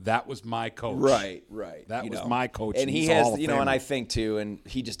 that was my coach. Right. That was my coach. And he has, and I think too, and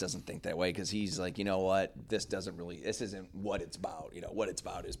he just doesn't think that way because he's like, you know what, this isn't what it's about. What it's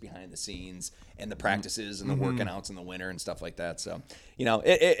about is behind the scenes and the practices and the working outs in the winter and stuff like that. So,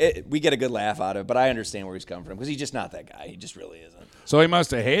 we get a good laugh out of it, but I understand where he's coming from because he's just not that guy. He just really isn't. So he must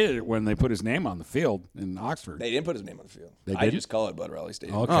have hated it when they put his name on the field in Oxford. They didn't put his name on the field. They I just call it Bud Rowley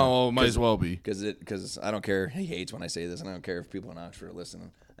Stadium. Okay. Oh, well, might as well be. Because I don't care. He hates when I say this, and I don't care if people in Oxford are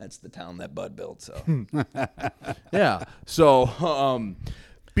listening. That's the town that Bud built. So, yeah. So,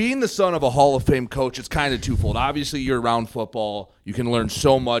 being the son of a Hall of Fame coach, it's kind of twofold. Obviously, you're around football. You can learn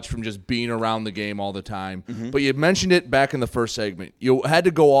so much from just being around the game all the time. But you mentioned it back in the first segment. You had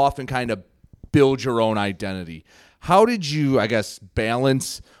to go off and kind of build your own identity. How did you,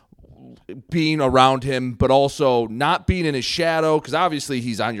 balance being around him, but also not being in his shadow? Because obviously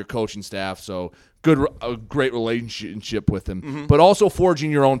he's on your coaching staff, so a great relationship with him. But also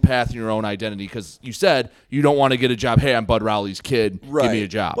forging your own path and your own identity, because you said you don't want to get a job. Hey, I'm Bud Rowley's kid. Right. Give me a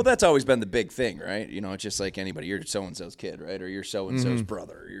job. Well, that's always been the big thing, right? It's just like anybody. You're so-and-so's kid, right? Or you're so-and-so's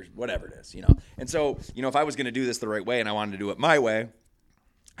brother, or you're whatever it is, And so, if I was going to do this the right way and I wanted to do it my way,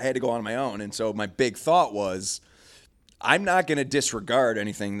 I had to go on my own. And so my big thought was, I'm not going to disregard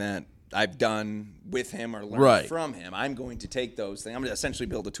anything that I've done with him or learned from him. I'm going to take those things. I'm going to essentially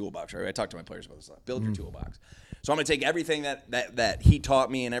build a toolbox, right? I talk to my players about this a lot. Build your toolbox. So I'm going to take everything that he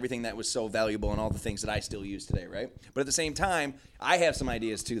taught me and everything that was so valuable and all the things that I still use today, right? But at the same time, I have some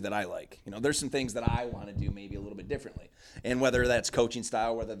ideas too that I like. There's some things that I want to do maybe a little bit differently. And whether that's coaching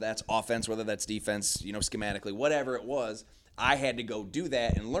style, whether that's offense, whether that's defense, schematically, whatever it was, I had to go do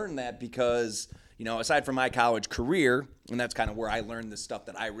that and learn that because – aside from my college career, and that's kind of where I learned the stuff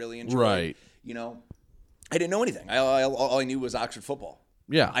that I really enjoyed. Right. I didn't know anything. All I knew was Oxford football.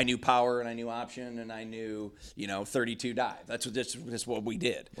 Yeah. I knew power and I knew option and I knew, 32 dive. That's what we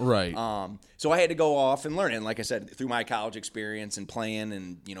did. Right. So I had to go off and learn it. And like I said, through my college experience and playing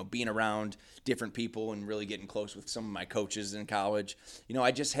and, being around different people and really getting close with some of my coaches in college,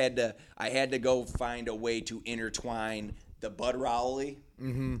 I just had to go find a way to intertwine the Bud Rowley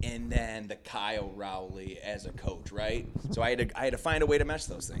and then the Kyle Rowley as a coach, right? So I had to find a way to mesh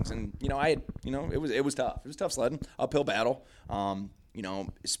those things, and it was tough. It was tough sledding, uphill battle.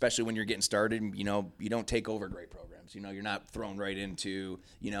 Especially when you're getting started. You don't take over great programs. You're not thrown right into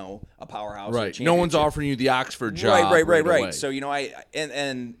a powerhouse. Right. No one's offering you the Oxford job. Right. So I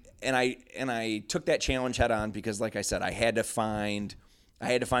took that challenge head on because, like I said, I had to find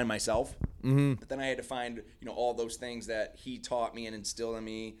myself, but then I had to find, all those things that he taught me and instilled in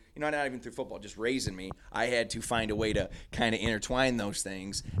me, not even through football, just raising me. I had to find a way to kind of intertwine those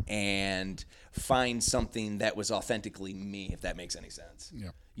things and find something that was authentically me, if that makes any sense. Yeah.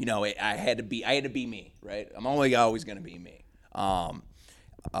 I had to be me, right? I'm always going to be me.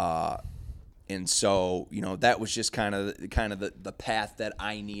 And so, that was just kind of the path that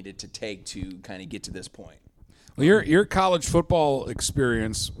I needed to take to kind of get to this point. Well, your college football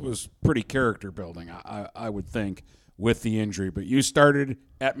experience was pretty character building, I would think, with the injury. But you started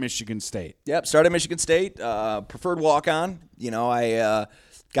at Michigan State. Yep, started at Michigan State. Preferred walk-on. I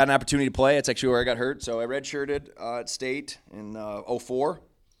got an opportunity to play. It's actually where I got hurt. So I redshirted at State in 04.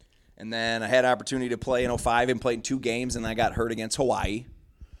 And then I had an opportunity to play in 05 and played in 2 games, and I got hurt against Hawaii.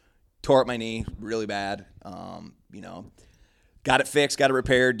 Tore up my knee really bad. Got it fixed, got it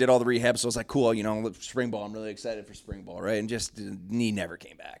repaired, did all the rehab. So I was like, cool, spring ball. I'm really excited for spring ball, right? And just the knee never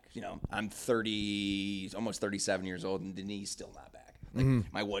came back. I'm 30, almost 37 years old, and the knee's still not back.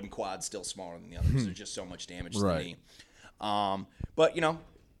 Like my one quad's still smaller than the others. There's just so much damage to the knee. But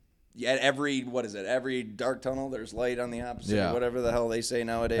every dark tunnel, there's light on the opposite, whatever the hell they say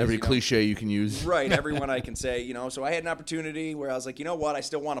nowadays. Every cliche you can use. Right, everyone I can say, So I had an opportunity where I was like, you know what, I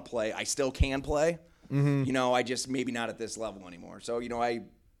still want to play. I still can play. I just maybe not at this level anymore. So, I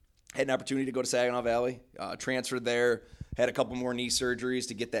had an opportunity to go to Saginaw Valley, transferred there, had a couple more knee surgeries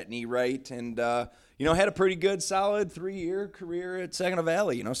to get that knee right, and, had a pretty good, solid 3-year career at Saginaw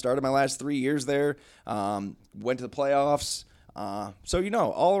Valley. Started my last 3 years there, went to the playoffs.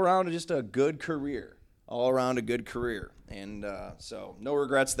 All around just a good career. And so no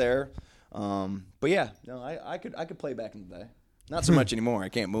regrets there. But yeah, I could play back in the day. Not so much anymore. I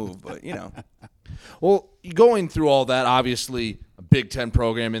can't move, but Well, going through all that, obviously a Big Ten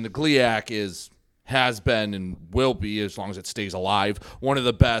program, and the GLIAC has been and will be, as long as it stays alive, one of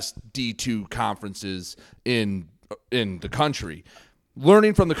the best D2 conferences in the country.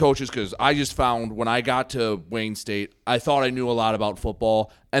 Learning from the coaches, because I just found when I got to Wayne State, I thought I knew a lot about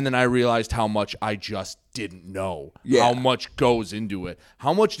football, and then I realized how much I just didn't know, how much goes into it.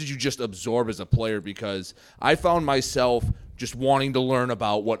 How much did you just absorb as a player? Because I found myself just wanting to learn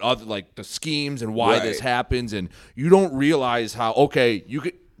about what other, like the schemes and why this happens, and you don't realize how, you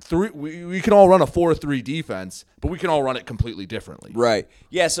could we can all run a 4-3 defense, but we can all run it completely differently. Right.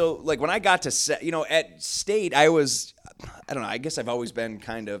 Yeah, so like when I got to at State, I don't know, I guess I've always been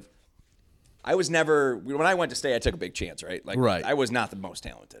kind of, when I went to State, I took a big chance, right? I was not the most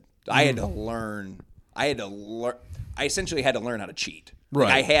talented. I had to learn, I essentially had to learn how to cheat.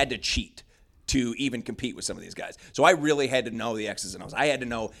 Right. I had to cheat to even compete with some of these guys. So I really had to know the X's and O's. I had to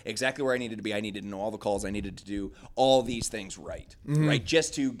know exactly where I needed to be. I needed to know all the calls. I needed to do all these things right,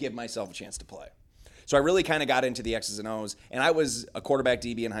 just to give myself a chance to play. So I really kind of got into the X's and O's, and I was a quarterback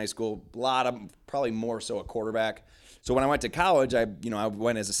DB in high school, probably more so a quarterback. So when I went to college, I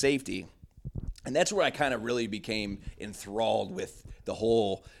went as a safety, and that's where I kind of really became enthralled with the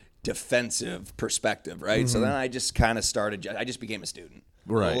whole defensive perspective, right? So then I just kind of I just became a student.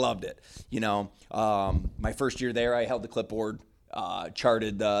 Right. I loved it. My first year there, I held the clipboard,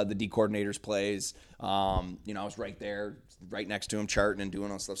 charted the D coordinator's plays. I was right there, right next to him, charting and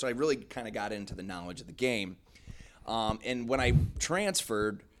doing all stuff. So I really kind of got into the knowledge of the game. And when I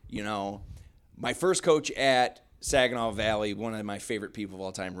transferred, my first coach at Saginaw Valley, one of my favorite people of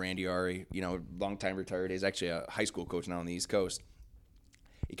all time, Randy Ari, longtime retired. He's actually a high school coach now on the East Coast.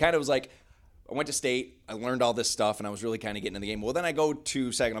 He kind of was like, I went to State, I learned all this stuff, and I was really kind of getting in the game. Well, then I go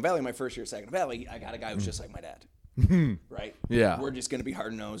to Saginaw Valley, my first year at Saginaw Valley, I got a guy who's just like my dad, right? Yeah. We're just going to be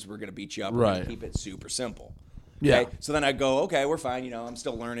hard-nosed, we're going to beat you up, right. We're going to keep it super simple. Yeah. Okay? So then I go, okay, we're fine, I'm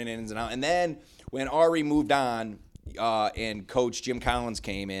still learning ins and outs. And then when Ari moved on and Coach Jim Collins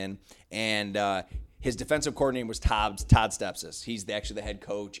came in, and his defensive coordinator was Todd Stepsis. He's actually the head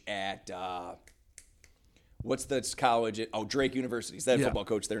coach at, what's the college? Drake University. He's the head football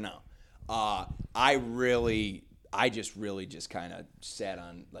coach there now. I just really kind of sat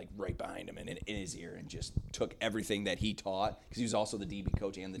on right behind him and in his ear and just took everything that he taught, because he was also the DB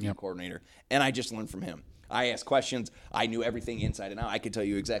coach and the D coordinator, and I just learned from him. I asked questions. I knew everything inside and out. I could tell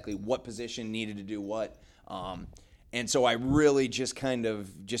you exactly what position needed to do what, and so I really just kind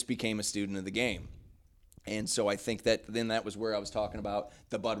of just became a student of the game. And so I think that was where I was talking about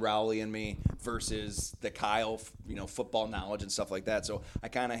the Bud Rowley in me versus the Kyle, football knowledge and stuff like that. So I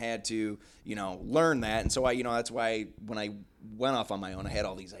kind of had to, learn that. And so that's why when I went off on my own, I had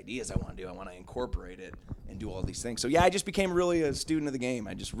all these ideas I want to do. I want to incorporate it and do all these things. So yeah, I just became really a student of the game.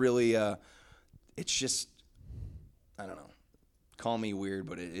 I just really, it's just, I don't know, call me weird,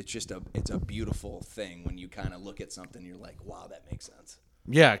 but it's a beautiful thing when you kind of look at something, you're like, wow, that makes sense.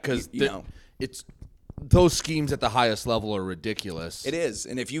 Yeah, because it's those schemes at the highest level are ridiculous. It is.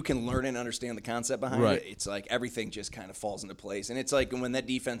 And if you can learn and understand the concept behind it, it's like everything just kind of falls into place. And it's like when that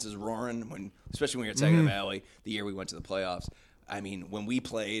defense is roaring, especially when you're at Saginaw Valley, the year we went to the playoffs, I mean, when we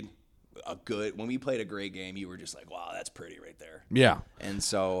played a great game, you were just like, wow, that's pretty right there. Yeah. And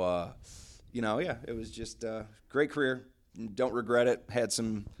so, it was just a great career. Don't regret it. Had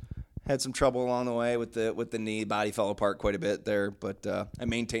some trouble along the way with the knee. Body fell apart quite a bit there, but I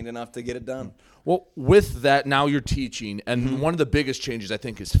maintained enough to get it done. Well, with that, now you're teaching, and one of the biggest changes, I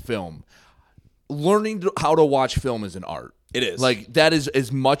think, is film. Learning how to watch film is an art. It is. Like, that is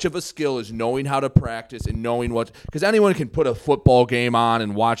as much of a skill as knowing how to practice and knowing what – because anyone can put a football game on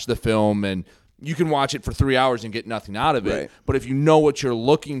and watch the film, and you can watch it for 3 hours and get nothing out of it. Right. But if you know what you're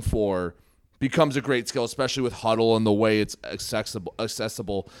looking for, becomes a great skill, especially with Huddle and the way it's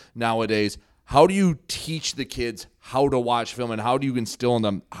accessible nowadays. How do you teach the kids how to watch film, and how do you instill in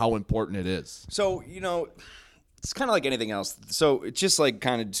them how important it is? So, it's kind of like anything else. So it's just like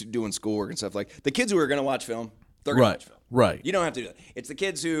kind of doing schoolwork and stuff. Like the kids who are going to watch film, they're going to watch film. Right. You don't have to do that. It's the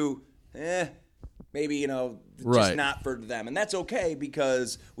kids who, maybe, just Right. not for them. And that's okay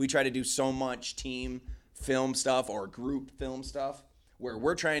because we try to do so much team film stuff or group film stuff where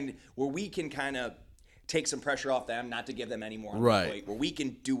we can kind of take some pressure off them, not to give them any more on Right. the plate, where we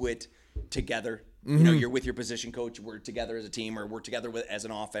can do it together. Mhm. You're with your position coach, we're together as a team, or we're together as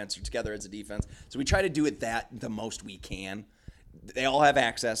an offense, or together as a defense. So we try to do it the most we can. They all have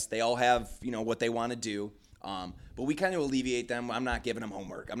access. They all have, what they want to do. But we kind of alleviate them. I'm not giving them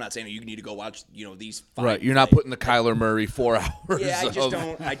homework. I'm not saying you need to go watch, these 5. Right. You're not putting the Kyler Murray 4 hours.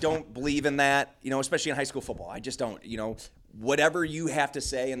 Yeah, I don't believe in that, especially in high school football. I just don't, whatever you have to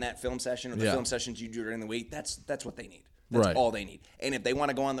say in that film session or the film sessions you do during the week, that's what they need. That's Right. all they need. And if they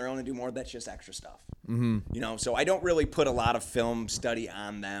want to go on their own and do more, that's just extra stuff. Mm-hmm. So I don't really put a lot of film study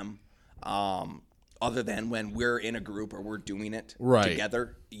on them, other than when we're in a group or we're doing it Right.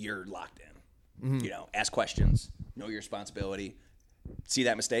 together, you're locked in. Mhm. Ask questions, know your responsibility, see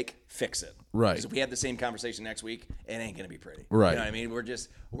that mistake, fix it. Right. Because if we have the same conversation next week, it ain't going to be pretty. Right. You know what I mean?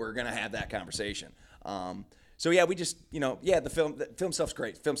 We're going to have that conversation. So yeah, we just, the film stuff's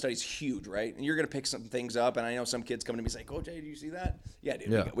great. Film study's huge, right? And you're going to pick some things up. And I know some kids come to me and say, "Oh, Jay, do you see that?" Yeah, dude,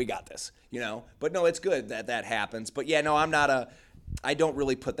 Yeah. we got this, But no, it's good that happens. But yeah, no, I don't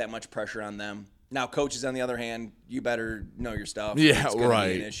really put that much pressure on them. Now, coaches, on the other hand, you better know your stuff. Yeah, it's gonna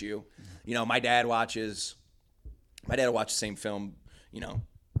right. be an issue. My dad will watch the same film,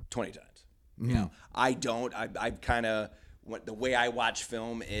 20 times. Mhm. I don't. I've kind of the way I watch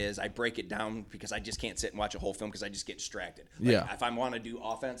film is I break it down because I just can't sit and watch a whole film because I just get distracted. Like, Yeah. if I want to do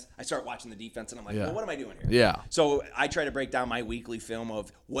offense, I start watching the defense and I'm like, Yeah. well, what am I doing here? Yeah. So I try to break down my weekly film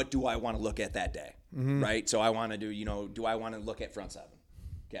of what do I want to look at that day, Mhm. right? So I want to do, do I want to look at front seven,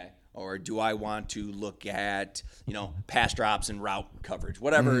 okay? Or do I want to look at, pass drops and route coverage,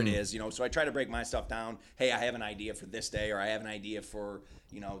 whatever it is, So I try to break my stuff down. Hey, I have an idea for this day, or I have an idea for,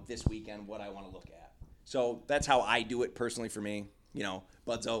 this weekend, what I want to look at. So that's how I do it personally for me.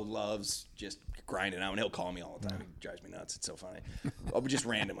 Budzo loves just grinding out, and he'll call me all the time. It drives me nuts. It's so funny. Just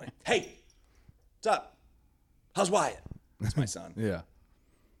randomly. Hey, what's up? How's Wyatt? That's my son. Yeah.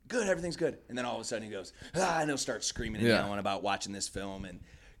 Good, everything's good. And then all of a sudden he goes, and he'll start screaming and Yeah. yelling about watching this film, and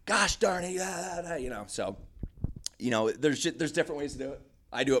gosh darn it, So, there's different ways to do it.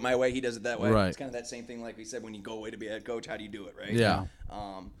 I do it my way. He does it that way. Right. It's kind of that same thing, like we said, when you go away to be a head coach, how do you do it, right? Yeah.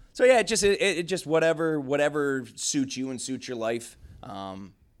 So yeah, it just whatever suits you and suits your life.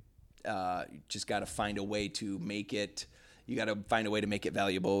 You just got to find a way to make it. You got to find a way to make it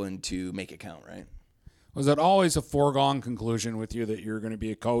valuable and to make it count, right? Was it always a foregone conclusion with you that you're going to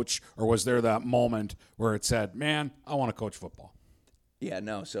be a coach, or was there that moment where it said, "Man, I want to coach football"? Yeah,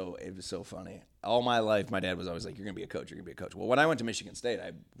 no. So it was so funny. All my life, my dad was always like, "You're gonna be a coach. You're gonna be a coach." Well, when I went to Michigan State,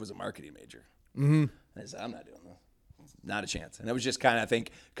 I was a marketing major. Mm-hmm. I said, "I'm not doing this. Not a chance." And it was just kind of, I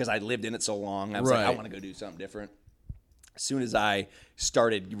think, because I lived in it so long, I was like, "I Right. want to go do something different." As soon as I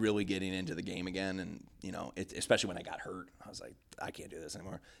started really getting into the game again, and especially when I got hurt, I was like, I can't do this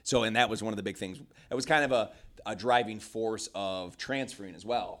anymore. So, and that was one of the big things. It was kind of a driving force of transferring as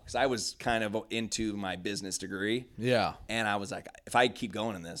well, because I was kind of into my business degree. Yeah. And I was like, if I keep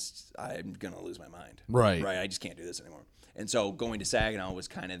going in this, I'm gonna lose my mind. Right. Right. I just can't do this anymore. And so going to Saginaw was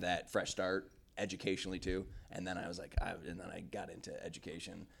kind of that fresh start educationally too. And then I was like, and then I got into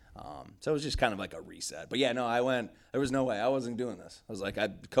education. So it was just kind of like a reset. But yeah, no, I went. There was no way I wasn't doing this. I was like,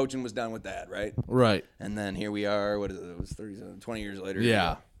 coaching was done with that, right? Right. And then here we are. What is it? It was 20 years later.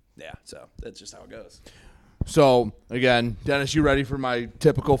 Yeah. Yeah. So that's just how it goes. So again, Dennis, you ready for my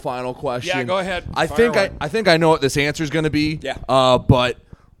typical final question? Yeah, go ahead. I Fire think I know what this answer is going to be. Yeah. But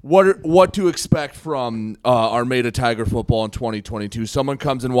what to expect from Armada Tiger football in 2022? Someone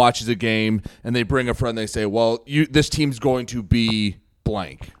comes and watches a game, and they bring a friend. They say, "Well, this team's going to be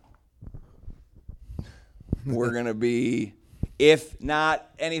blank." We're going to be, if not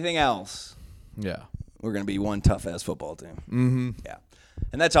anything else, Yeah. we're going to be one tough-ass football team. Mm-hmm. Yeah.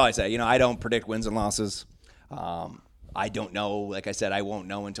 And that's all I say. I don't predict wins and losses. I don't know. Like I said, I won't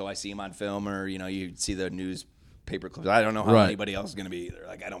know until I see them on film or, you see the newspaper clips. I don't know how Right. anybody else is going to be either.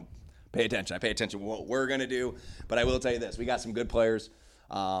 Like, I don't pay attention. I pay attention to what we're going to do. But I will tell you this. We got some good players.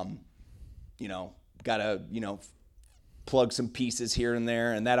 Got to, plug some pieces here and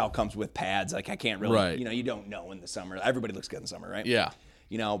there, and that all comes with pads. Like I can't really, Right. you don't know in the summer. Everybody looks good in the summer, right? Yeah.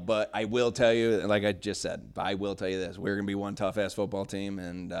 But I will tell you, like I just said, I will tell you this: we're gonna be one tough ass football team,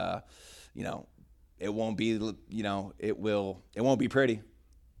 and it won't be, it won't be pretty.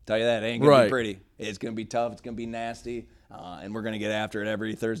 Tell you that, it ain't gonna be pretty. It's gonna be tough. It's gonna be nasty, and we're gonna get after it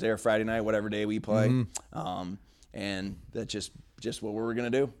every Thursday or Friday night, whatever day we play. And that's just what we're gonna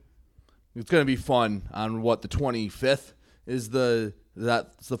do. It's going to be fun on the 25th is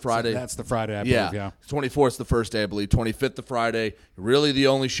that's the Friday. That's the Friday, I believe, yeah. 24th is the first day, I believe. 25th the Friday. Really the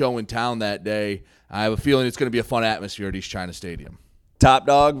only show in town that day. I have a feeling it's going to be a fun atmosphere at East China Stadium. Top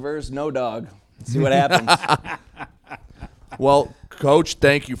dog versus no dog. See what happens. Well, Coach,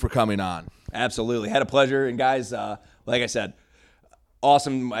 thank you for coming on. Absolutely. Had a pleasure. And guys, like I said,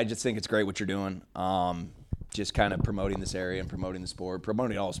 awesome. I just think it's great what you're doing. Just kind of promoting this area and promoting the sport,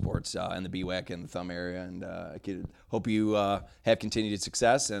 promoting all sports in the BWAC and the Thumb area. And I hope you have continued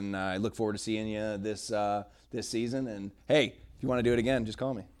success. And I look forward to seeing you this season. And, hey, if you want to do it again, just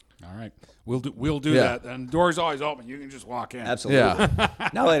call me. All right. We'll do that. And the door's always open. You can just walk in. Absolutely. Yeah.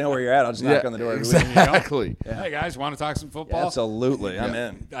 Now that I know where you're at, I'll just knock on the door. Exactly. Hey, guys, want to talk some football? Absolutely. I'm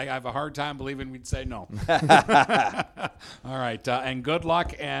in. I have a hard time believing we'd say no. All right. And good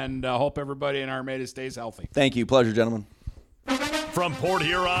luck, and hope everybody in Armada stays healthy. Thank you. Pleasure, gentlemen. From Port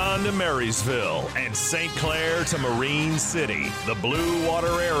Huron to Marysville and St. Clair to Marine City, the Blue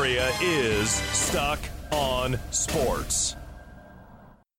Water area is Stuck on Sports.